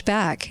to push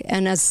back.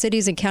 And as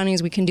cities and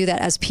counties, we can do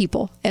that as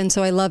people. And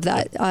so I love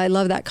that. I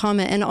love that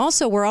comment. And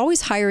also, we're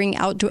always hiring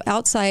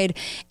outside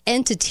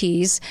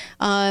entities,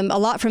 a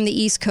lot from the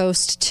East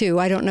Coast too.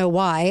 I don't know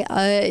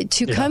why,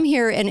 to come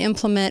here and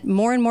implement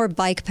more and more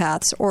bike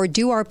paths or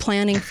do our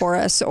planning for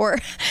us, or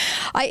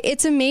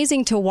it's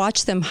amazing to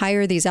watch them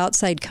hire these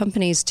outside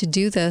companies to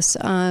do this.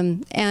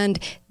 And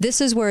this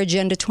is where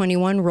Agenda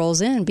 21 rolls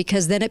in,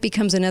 because then it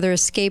becomes another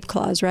escape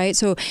clause, right?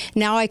 So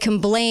now I can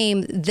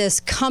blame this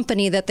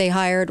company that they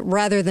hired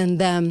rather than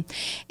them.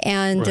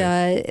 And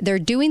they're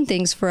doing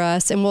things for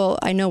us. And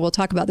I know we'll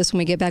talk about this when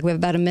we get back. We have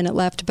about a minute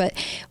left. But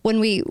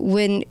when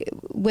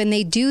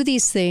they do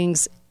these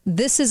things,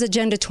 this is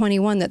Agenda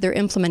 21 that they're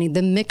implementing,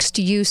 the mixed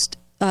use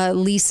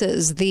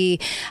leases,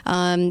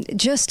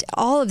 just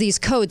all of these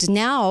codes.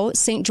 Now,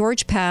 St.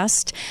 George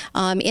passed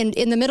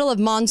in the middle of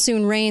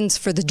monsoon rains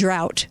for the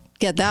drought.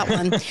 Get that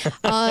one.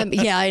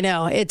 I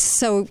know. It's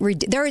so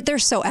they're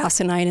so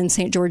asinine in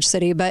St. George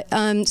City. But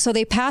so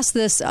they passed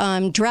this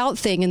drought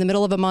thing in the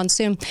middle of a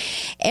monsoon,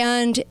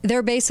 and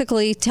they're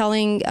basically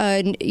telling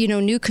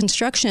new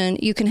construction,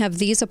 you can have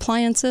these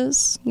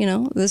appliances.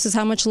 This is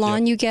how much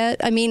lawn you get.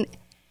 I mean,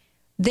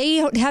 they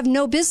have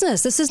no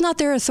business. This is not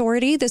their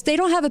authority. They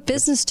don't have a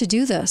business to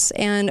do this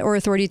or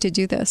authority to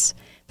do this.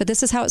 But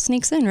this is how it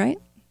sneaks in, right?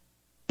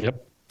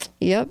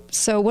 Yep.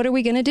 So what are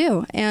we going to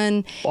do?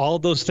 And all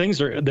of those things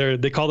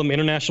they call them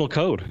international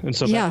code. And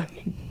so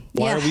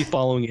why are we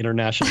following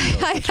international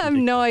code? I have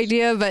no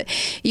idea, but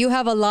you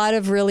have a lot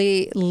of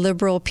really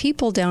liberal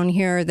people down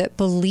here that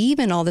believe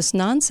in all this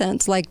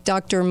nonsense, like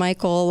Dr.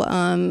 Michael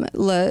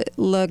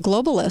Le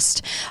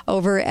Globalist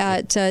over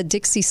at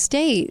Dixie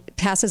State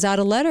passes out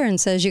a letter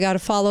and says you got to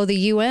follow the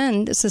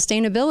UN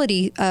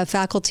sustainability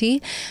faculty,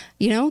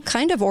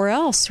 kind of, or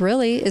else,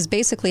 really, is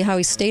basically how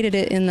he stated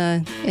it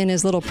in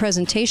his little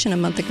presentation a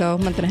month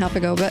and a half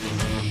ago. But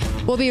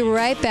we'll be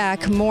right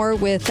back. More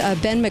with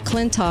Ben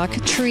McClintock,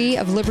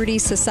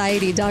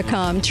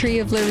 treeoflibertysociety.com.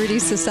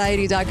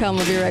 Treeoflibertysociety.com.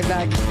 We'll be right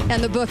back.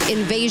 And the book,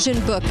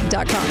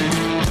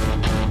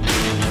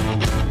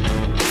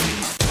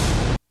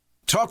 invasionbook.com.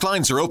 Talk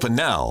lines are open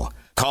now.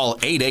 Call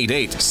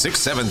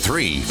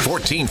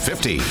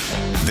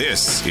 888-673-1450.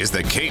 This is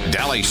The Kate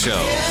Daly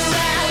Show.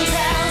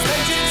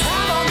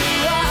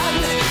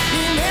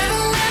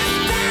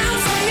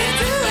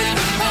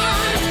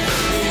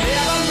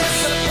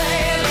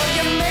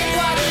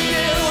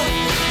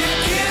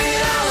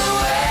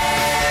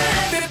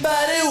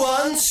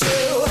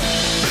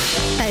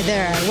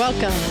 There.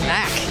 Welcome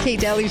back. Kate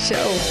Daly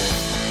Show.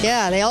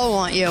 Yeah, they all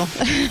want you.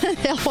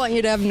 They all want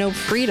you to have no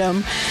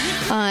freedom.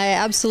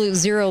 Absolute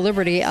Zero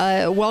Liberty.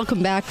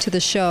 Welcome back to the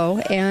show.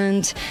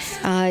 And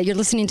you're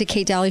listening to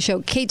Kate Daly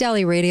Show,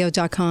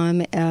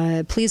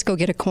 KateDalyRadio.com. Please go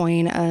get a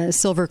coin, a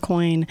silver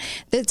coin.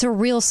 It's a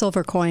real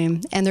silver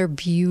coin, and they're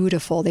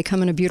beautiful. They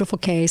come in a beautiful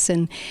case.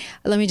 And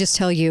let me just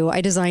tell you,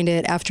 I designed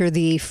it after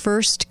the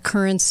first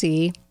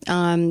currency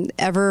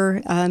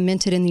ever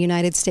minted in the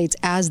United States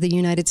as the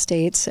United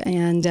States.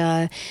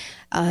 And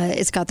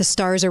it's got the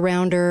stars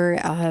around her,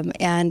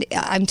 and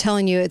I'm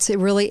telling you, it's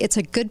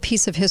a good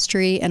piece of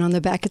history. And on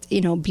the back,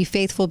 be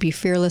faithful, be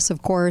fearless,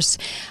 of course,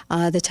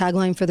 the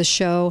tagline for the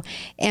show.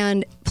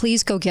 And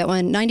please go get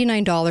one.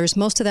 $99.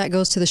 Most of that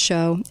goes to the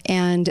show.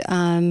 And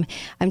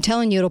I'm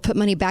telling you, it'll put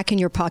money back in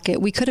your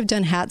pocket. We could have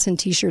done hats and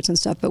T-shirts and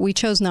stuff, but we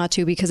chose not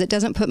to because it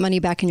doesn't put money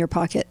back in your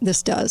pocket.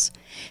 This does.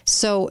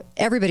 So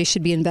everybody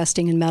should be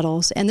investing in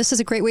metals. And this is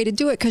a great way to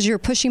do it because you're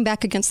pushing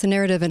back against the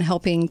narrative and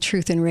helping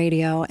truth in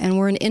radio. And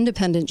we're an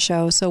independent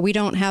show, so we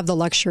don't have the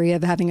luxury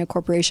of having a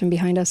corporation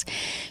behind us.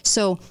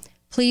 So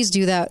please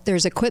do that.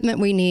 There's equipment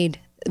we need.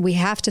 We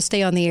have to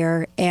stay on the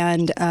air,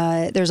 and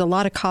there's a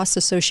lot of costs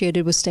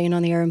associated with staying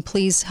on the air, and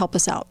please help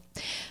us out.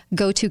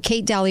 Go to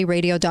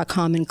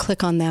KateDalyRadio.com and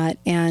click on that,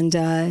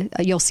 and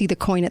you'll see the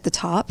coin at the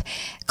top.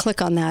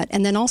 Click on that.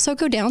 And then also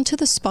go down to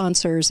the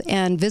sponsors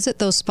and visit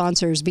those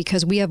sponsors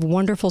because we have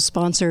wonderful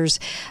sponsors,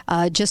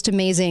 just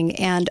amazing,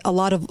 and a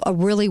lot of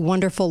really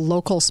wonderful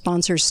local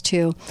sponsors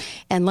too.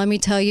 And let me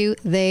tell you,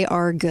 they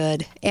are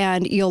good,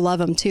 and you'll love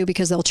them too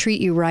because they'll treat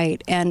you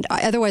right. And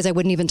otherwise, I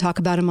wouldn't even talk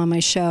about them on my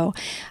show.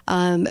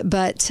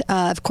 But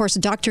of course,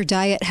 Dr.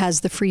 Diet has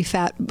the free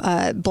fat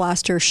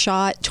blaster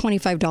shot,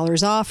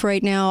 $25 off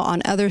right now on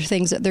other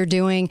things that they're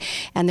doing,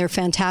 and they're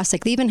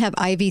fantastic. They even have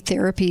IV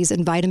therapies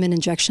and vitamin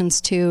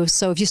injections too.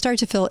 So if you start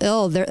to feel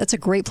ill, that's a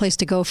great place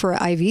to go for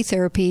IV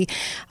therapy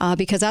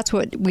because that's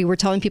what we were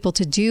telling people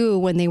to do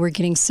when they were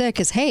getting sick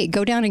is, hey,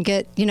 go down and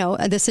get,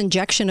 this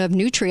injection of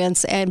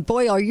nutrients, and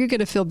boy, are you going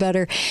to feel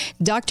better.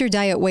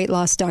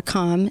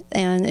 DrDietWeightLoss.com,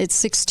 and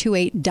it's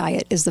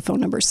 628-DIET is the phone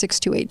number,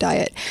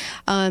 628-DIET.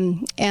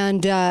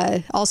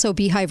 And also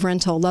Beehive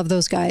Rental, love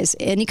those guys.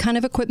 Any kind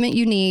of equipment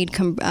you need,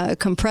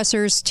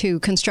 compressors to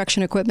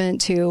construction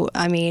equipment to,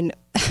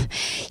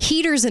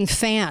 heaters and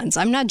fans.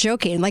 I'm not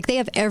joking. Like they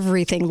have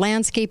everything,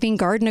 landscaping,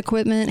 garden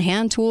equipment,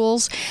 hand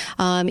tools,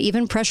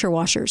 even pressure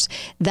washers.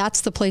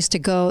 That's the place to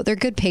go. They're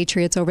good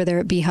patriots over there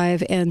at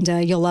Beehive, and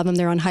you'll love them.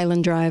 They're on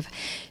Highland Drive.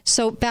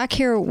 So back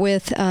here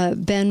with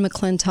Ben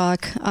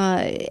McClintock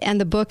and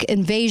the book,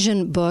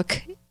 Invasion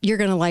book. You're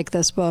going to like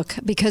this book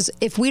because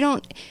if we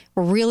don't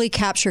really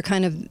capture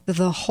kind of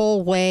the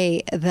whole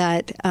way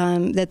that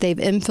that they've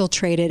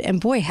infiltrated, and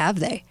boy, have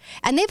they.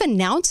 And they've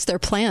announced their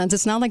plans.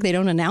 It's not like they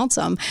don't announce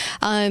them.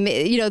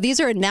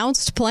 These are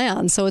announced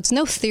plans. So it's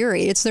no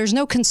theory. There's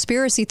no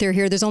conspiracy theory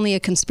here. There's only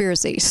a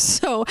conspiracy.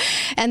 So,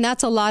 and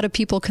that's a lot of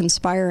people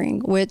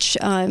conspiring, which,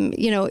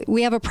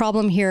 we have a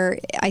problem here,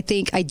 I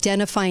think,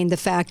 identifying the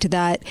fact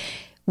that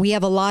we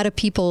have a lot of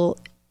people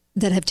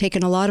that have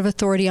taken a lot of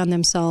authority on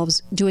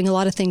themselves, doing a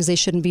lot of things they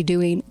shouldn't be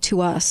doing to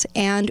us.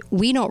 And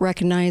we don't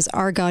recognize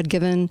our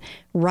God-given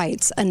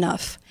rights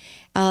enough.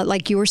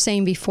 Like you were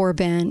saying before,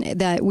 Ben,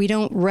 that we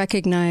don't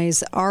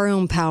recognize our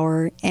own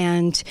power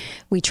and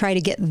we try to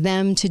get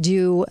them to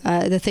do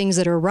the things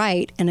that are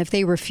right. And if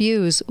they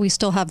refuse, we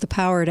still have the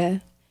power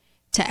to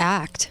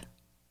act.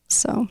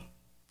 So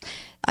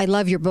I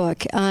love your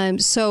book.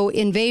 So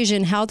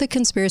Invasion, How the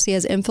Conspiracy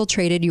Has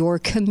Infiltrated Your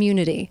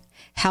Community.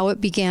 How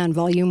It Began,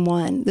 Volume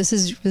 1. This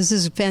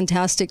is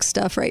fantastic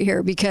stuff right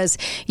here because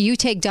you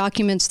take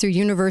documents through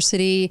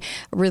university,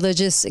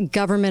 religious,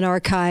 government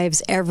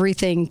archives,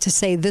 everything to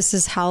say this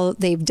is how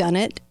they've done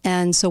it.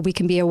 And so we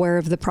can be aware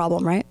of the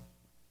problem, right?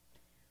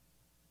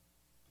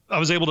 I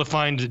was able to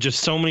find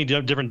just so many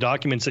different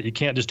documents that you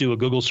can't just do a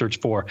Google search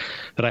for,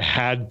 that I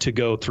had to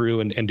go through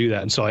and do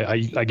that. And so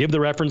I give the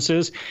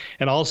references,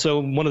 and also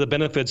one of the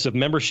benefits of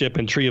membership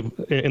in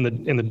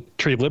the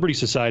Tree of Liberty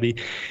Society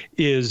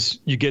is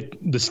you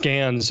get the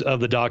scans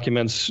of the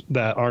documents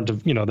that aren't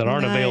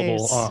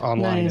available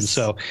online. Nice. And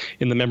so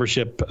in the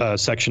membership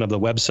section of the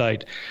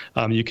website,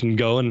 you can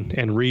go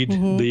and read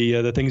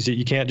the things that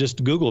you can't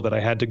just Google, that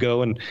I had to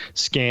go and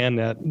scan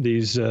at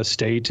these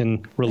state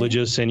and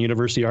religious and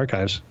university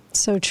archives.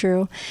 So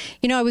true.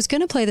 I was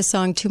going to play the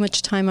song Too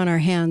Much Time on Our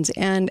Hands,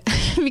 and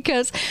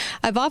because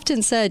I've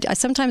often said,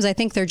 sometimes I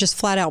think they're just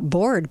flat out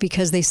bored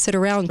because they sit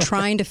around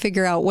trying to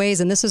figure out ways.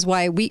 And this is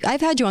why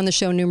I've had you on the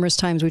show numerous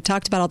times. We've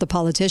talked about all the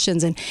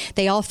politicians, and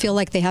they all feel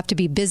like they have to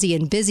be busy,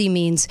 and busy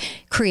means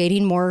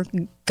creating more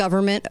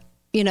government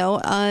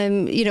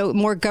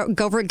more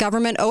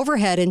government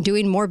overhead and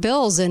doing more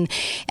bills. And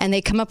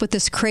they come up with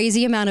this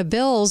crazy amount of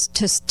bills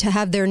to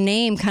have their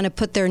name, kind of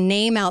put their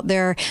name out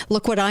there.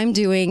 Look what I'm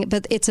doing.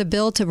 But it's a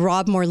bill to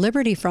rob more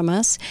liberty from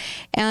us.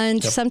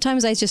 And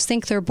sometimes I just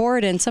think they're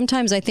bored. And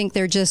sometimes I think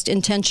they're just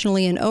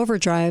intentionally in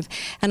overdrive.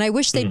 And I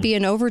wish they'd be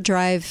in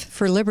overdrive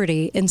for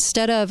liberty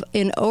instead of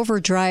in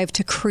overdrive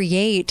to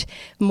create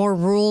more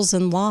rules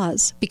and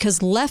laws, because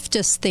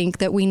leftists think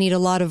that we need a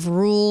lot of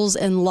rules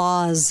and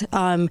laws.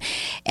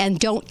 and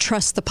don't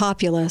trust the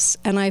populace.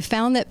 And I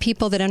found that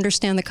people that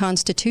understand the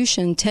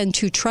Constitution tend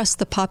to trust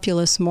the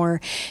populace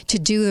more to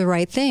do the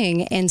right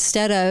thing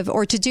instead of,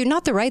 or to do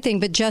not the right thing,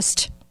 but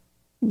just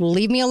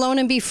leave me alone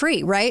and be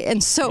free, right?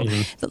 And so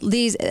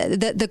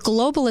the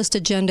globalist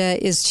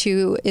agenda is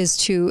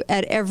to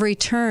at every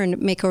turn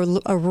make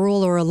a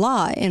rule or a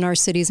law in our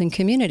cities and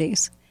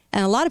communities.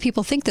 And a lot of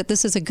people think that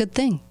this is a good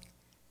thing.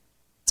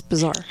 It's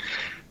bizarre.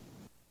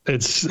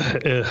 It's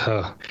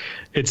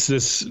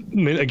this,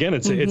 again,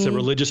 it's a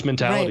religious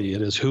mentality.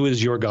 Right. It is, who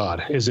is your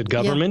God? Is it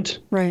government?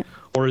 Yeah. Right.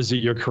 Or is it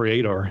your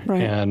creator?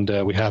 Right.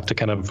 And we have to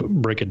kind of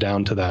break it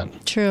down to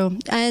that. True.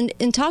 And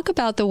talk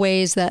about the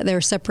ways that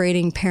they're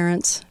separating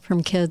parents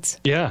from kids.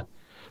 Yeah.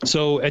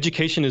 So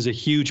education is a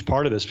huge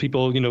part of this.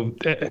 People,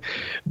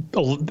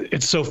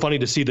 it's so funny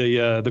to see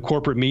the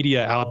corporate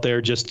media out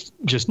there just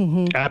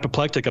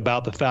apoplectic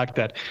about the fact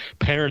that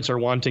parents are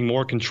wanting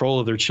more control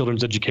of their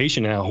children's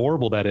education and how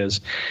horrible that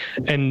is.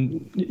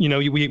 And,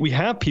 we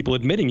have people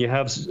admitting, you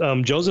have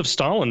Joseph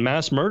Stalin,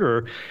 mass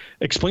murderer,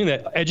 explaining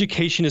that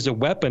education is a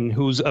weapon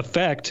whose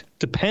effect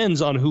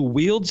depends on who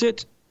wields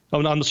it.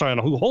 On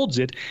who holds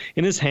it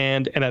in his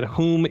hand and at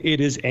whom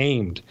it is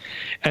aimed.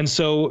 And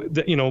so,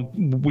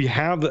 we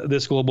have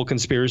this global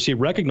conspiracy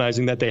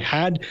recognizing that they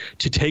had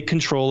to take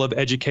control of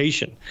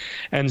education.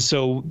 And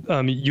so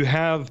you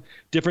have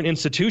different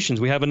institutions.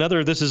 We have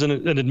this is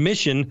an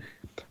admission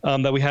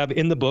that we have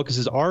in the book. This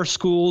is, our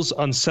schools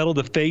unsettle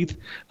the faith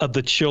of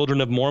the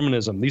children of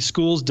Mormonism. These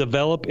schools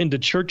develop into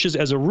churches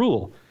as a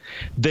rule.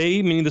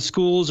 They, meaning the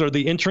schools, are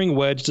the entering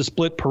wedge to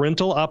split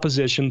parental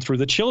opposition through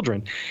the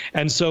children.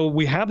 And so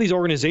we have these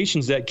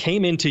organizations that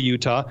came into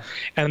Utah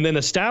and then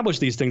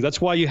established these things.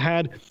 That's why you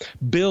had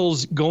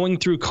bills going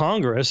through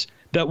Congress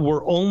that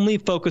were only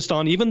focused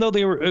on, even though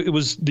it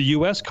was the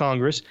U.S.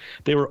 Congress,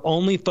 they were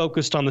only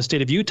focused on the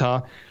state of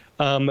Utah,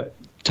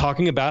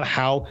 talking about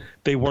how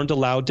they weren't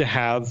allowed to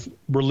have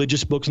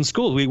religious books in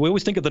schools. We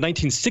always think of the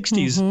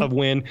 1960s of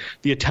when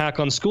the attack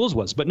on schools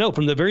was. But no,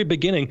 from the very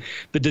beginning,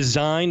 the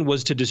design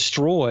was to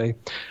destroy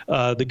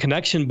the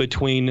connection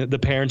between the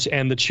parents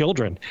and the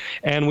children.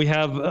 And we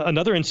have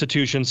another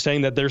institution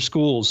saying that their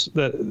schools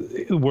that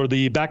were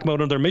the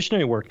backbone of their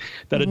missionary work,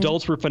 that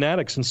adults were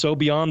fanatics and so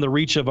beyond the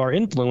reach of our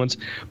influence,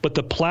 but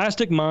the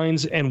plastic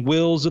minds and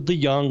wills of the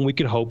young we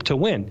could hope to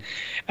win.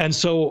 And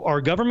so our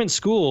government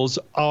schools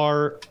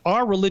are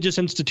religious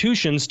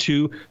institutions to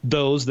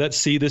those that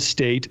see the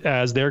state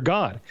as their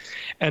God.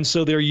 And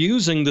so they're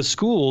using the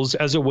schools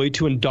as a way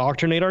to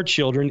indoctrinate our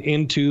children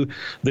into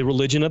the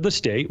religion of the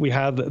state. We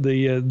have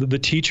the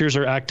teachers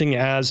are acting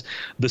as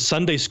the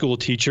Sunday school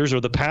teachers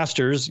or the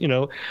pastors,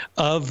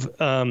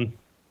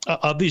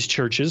 of these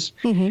churches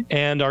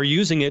and are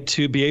using it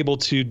to be able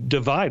to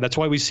divide. That's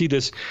why we see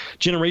this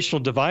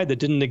generational divide that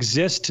didn't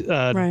exist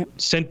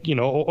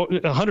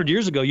 100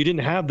 years ago. You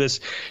didn't have this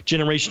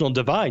generational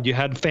divide. You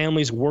had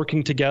families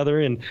working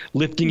together and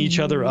lifting each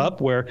other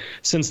up, where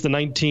since the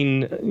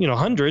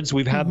 1900s,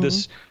 we've had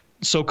this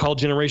so-called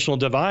generational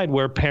divide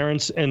where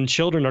parents and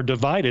children are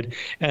divided,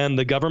 and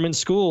the government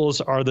schools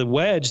are the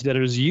wedge that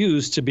is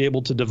used to be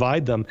able to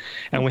divide them.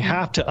 And we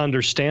have to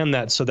understand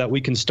that so that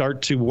we can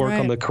start to work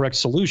on the correct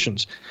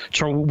solutions.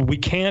 We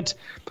can't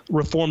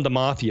reform the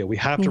mafia. We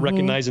have to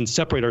recognize and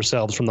separate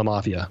ourselves from the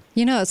mafia.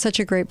 It's such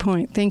a great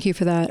point. Thank you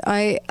for that.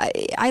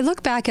 I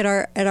look back at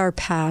our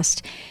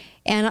past,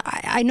 and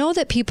I know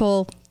that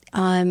people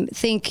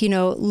think,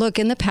 look,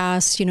 in the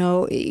past,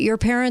 your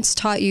parents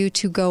taught you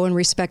to go and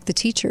respect the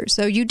teachers.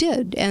 So you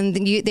did,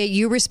 and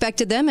you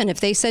respected them. And if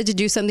they said to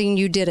do something,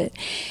 you did it.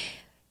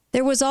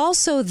 There was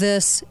also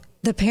the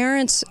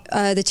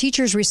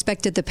teachers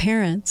respected the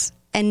parents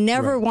and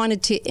never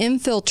wanted to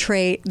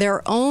infiltrate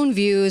their own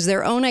views,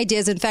 their own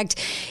ideas. In fact,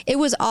 it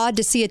was odd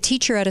to see a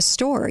teacher at a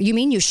store. You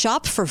mean you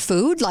shop for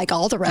food like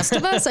all the rest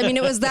of us? I mean,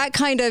 it was that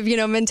kind of,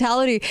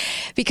 mentality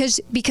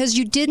because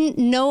you didn't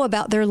know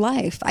about their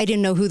life. I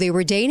didn't know who they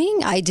were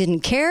dating. I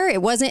didn't care.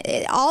 It wasn't,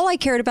 all I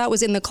cared about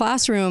was in the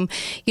classroom.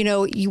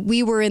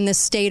 We were in this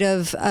state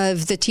of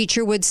the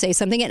teacher would say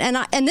something.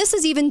 And this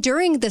is even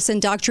during this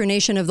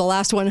indoctrination of the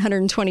last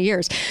 120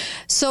 years.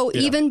 So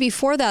even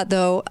before that,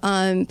 though,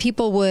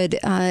 people would,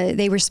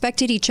 they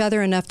respected each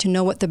other enough to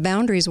know what the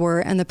boundaries were,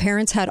 and the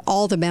parents had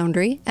all the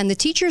boundary, and the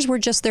teachers were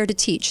just there to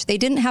teach. They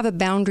didn't have a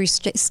boundary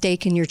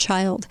stake in your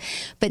child,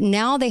 but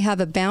now they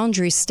have a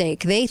boundary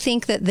stake. They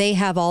think that they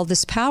have all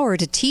this power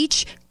to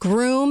teach,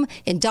 groom,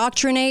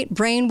 indoctrinate,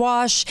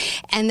 brainwash,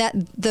 and that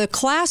the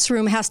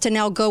classroom has to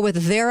now go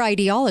with their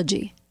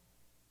ideology.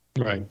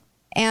 Right.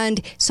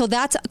 And so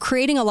that's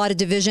creating a lot of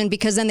division,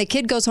 because then the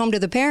kid goes home to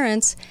the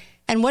parents,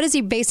 and what is he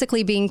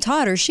basically being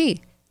taught, or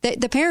she?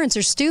 The parents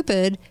are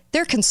stupid.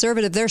 They're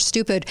conservative. They're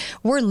stupid.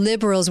 We're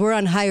liberals. We're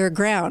on higher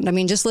ground. I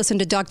mean, just listen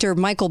to Dr.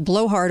 Michael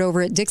Blowhard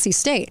over at Dixie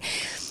State.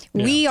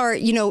 Yeah. We are,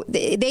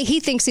 he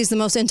thinks he's the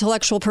most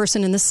intellectual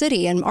person in the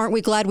city. And aren't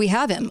we glad we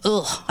have him?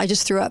 Ugh, I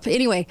just threw up.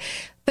 Anyway,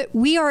 But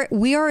we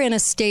are in a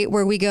state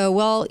where we go,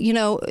 well,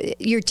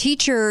 your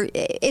teacher,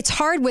 it's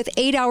hard with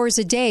 8 hours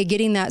a day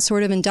getting that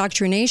sort of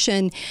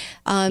indoctrination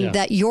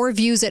that your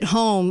views at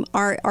home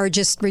are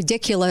just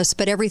ridiculous,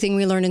 but everything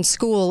we learn in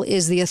school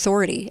is the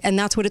authority. And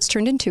that's what it's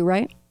turned into,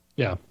 right?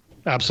 Yeah.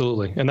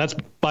 Absolutely. And that's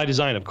by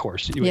design, of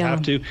course. You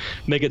have to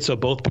make it so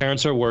both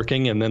parents are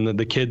working, and then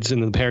the kids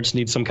and the parents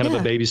need some kind of a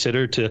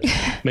babysitter to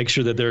make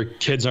sure that their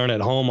kids aren't at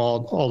home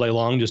all day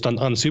long, just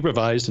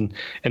unsupervised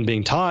and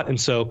being taught. And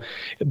so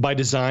by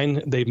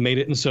design, they've made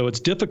it. And so it's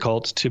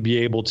difficult to be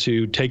able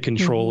to take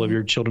control of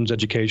your children's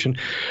education.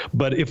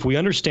 But if we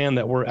understand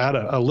that we're at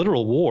a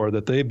literal war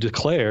that they've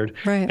declared,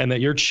 and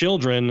that your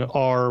children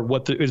are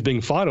what is being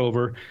fought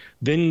over,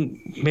 then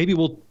maybe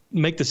we'll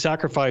make the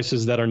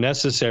sacrifices that are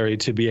necessary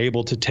to be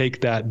able to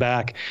take that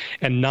back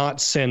and not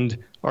send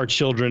our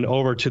children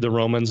over to the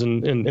Romans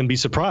and be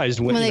surprised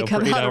when they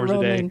come for 8 hours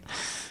a day.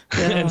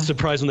 And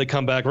surprised when they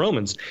come back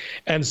Romans.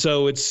 And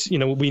so it's,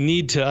 we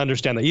need to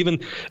understand that. Even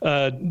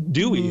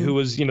Dewey, who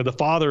was, the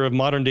father of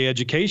modern day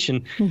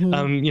education,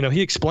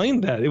 he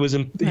explained that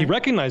he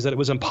recognized that it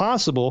was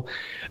impossible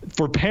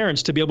for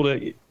parents to be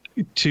able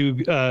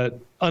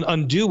to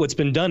undo what's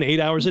been done 8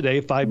 hours a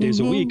day, 5 days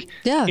a week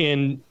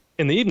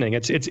in the evening.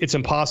 It's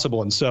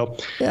impossible. And so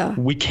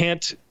we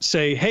can't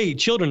say, hey,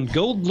 children,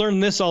 go learn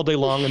this all day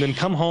long and then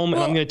come home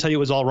and I'm going to tell you it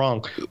was all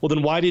wrong. Well,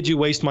 then why did you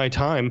waste my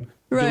time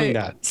doing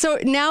that? So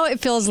now it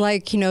feels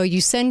like,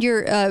 you send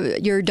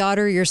your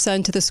daughter, your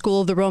son to the school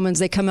of the Romans,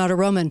 they come out a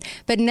Roman.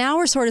 But now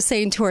we're sort of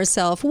saying to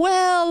ourselves,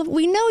 well,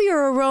 we know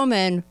you're a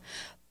Roman,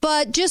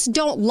 but just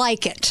don't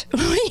like it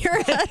when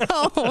you're at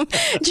home.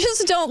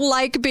 Just don't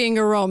like being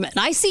a Roman.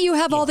 I see you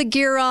have all the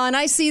gear on.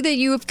 I see that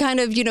you've kind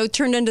of,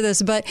 turned into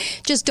this, but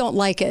just don't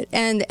like it.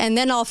 And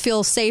then I'll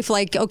feel safe,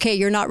 like, okay,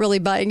 you're not really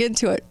buying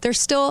into it. They're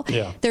still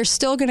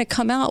going to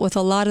come out with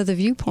a lot of the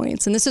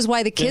viewpoints. And this is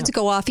why the kids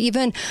go off,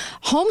 even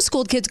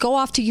homeschooled kids go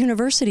off to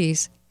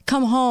universities,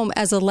 come home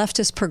as a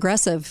leftist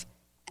progressive.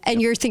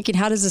 And you're thinking,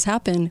 how does this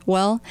happen?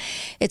 Well,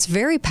 it's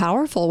very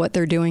powerful what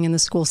they're doing in the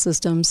school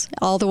systems,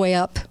 all the way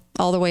up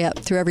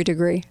through every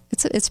degree.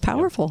 It's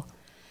powerful.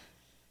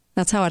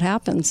 That's how it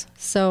happens.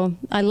 So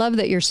I love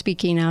that you're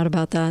speaking out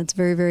about that. It's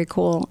very, very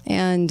cool.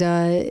 And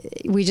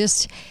we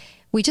just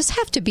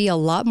have to be a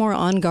lot more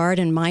on guard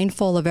and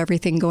mindful of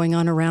everything going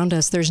on around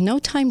us. There's no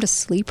time to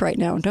sleep right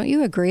now. Don't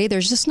you agree?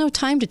 There's just no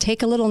time to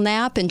take a little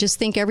nap and just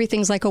think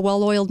everything's like a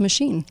well-oiled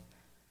machine.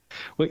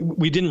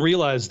 We didn't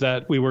realize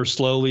that we were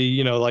slowly,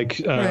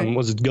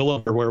 was it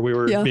Gulliver, where we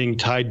were being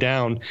tied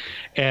down,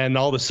 and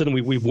all of a sudden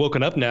we've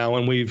woken up now,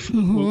 and we've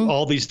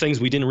all these things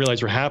we didn't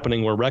realize were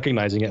happening. We're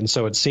recognizing it, and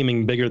so it's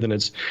seeming bigger than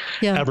it's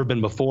ever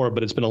been before.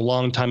 But it's been a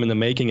long time in the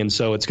making, and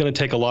so it's going to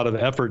take a lot of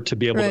effort to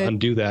be able to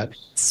undo that.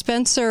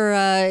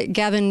 Spencer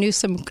Gavin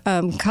Newsom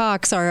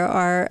Cox,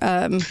 our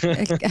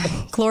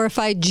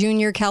glorified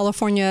junior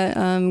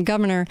California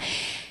governor,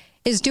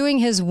 is doing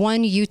his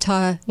One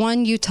Utah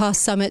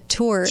Summit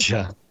tour.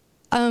 Yeah.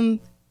 When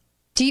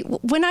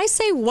I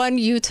say One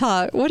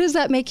Utah, what does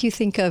that make you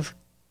think of,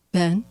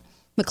 Ben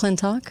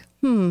McClintock?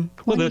 Well,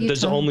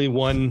 there's only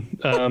one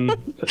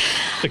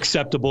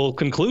acceptable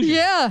conclusion.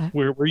 Yeah.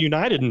 We're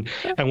united,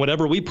 and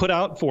whatever we put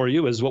out for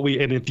you is what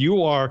and if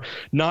you are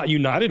not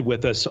united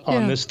with us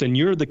on this, then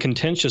you're the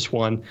contentious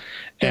one,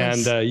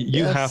 and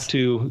you have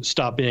to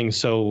stop being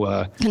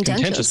so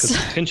contentious, because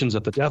contention's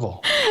of the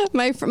devil.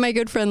 My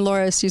good friend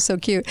Laura, she's so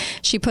cute.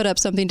 She put up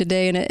something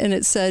today, and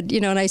it said,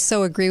 and I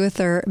so agree with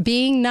her,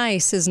 being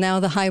nice is now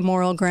the high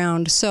moral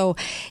ground. So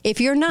if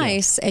you're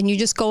nice and you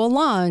just go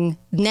along,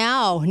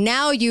 now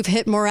you've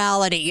hit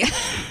morality.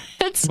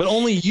 But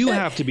only you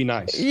have to be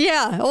nice.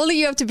 Yeah, only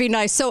you have to be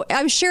nice. So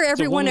I'm sure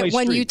everyone at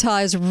One Utah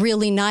is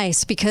really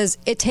nice, because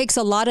it takes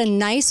a lot of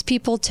nice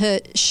people to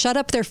shut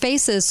up their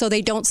faces so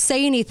they don't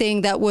say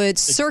anything that would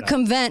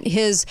circumvent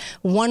his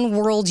one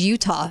world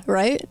Utah,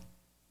 right?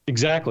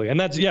 Exactly. And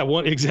that's,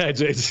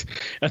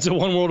 that's a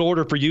one world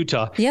order for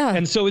Utah. Yeah.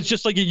 And so it's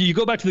just like you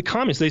go back to the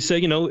communists. They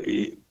say,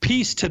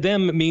 peace to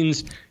them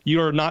means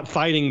you're not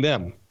fighting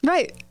them.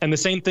 Right. And the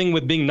same thing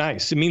with being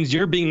nice. It means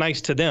you're being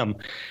nice to them.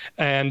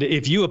 And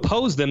if you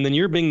oppose them, then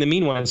you're being the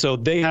mean one. So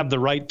they have the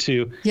right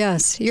to.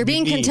 Yes. You're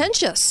being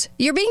contentious.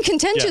 You're being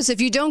contentious if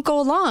you don't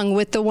go along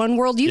with the one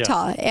world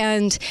Utah. Yeah.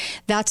 And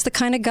that's the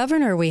kind of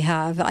governor we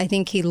have. I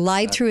think he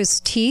lied through his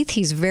teeth.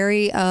 He's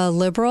very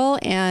liberal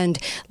and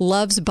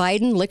loves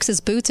Biden, licks his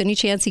boots any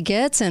chance he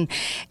gets, and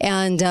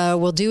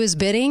will do his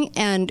bidding.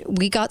 And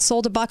we got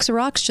sold a box of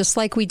rocks just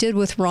like we did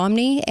with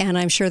Romney. And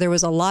I'm sure there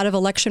was a lot of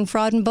election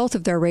fraud in both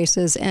of their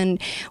races.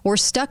 And we're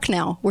stuck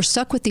now. We're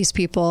stuck with these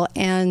people.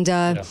 And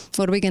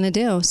what are we going to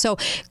do? So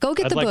go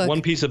get the book. I'd like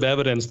one piece of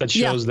evidence that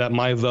shows that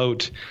my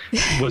vote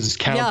was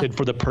counted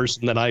for the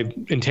person that I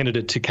intended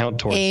it to count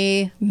towards.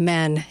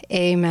 Amen.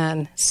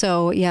 Amen.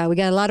 So, we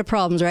got a lot of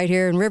problems right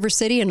here in River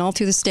City and all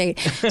through the state.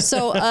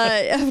 So,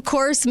 of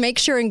course, make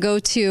sure and go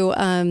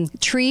to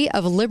Tree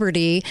of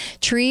Liberty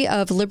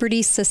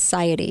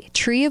Society,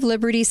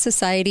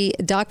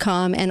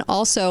 treeoflibertysociety.com, and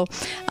also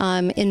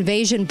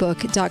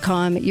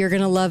invasionbook.com. You're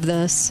going to love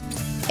this.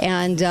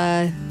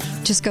 and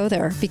just go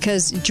there,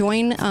 because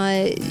join,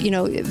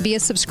 be a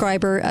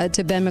subscriber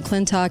to Ben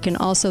McClintock and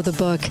also the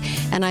book.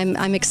 And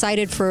I'm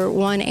excited for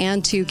 1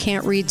 and 2.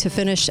 Can't wait to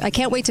finish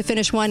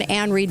 1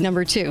 and read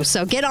number 2.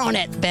 So get on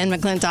it, Ben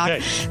McClintock.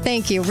 Okay.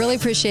 Thank you. Really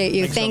appreciate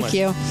you. Thanks Thank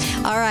you.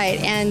 All right.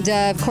 And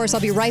of course,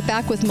 I'll be right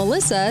back with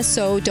Melissa.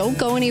 So don't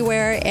go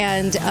anywhere.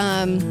 And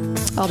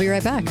I'll be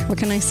right back. What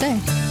can I say?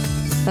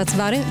 That's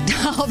about it.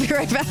 I'll be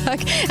right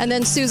back. And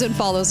then Susan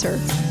follows her.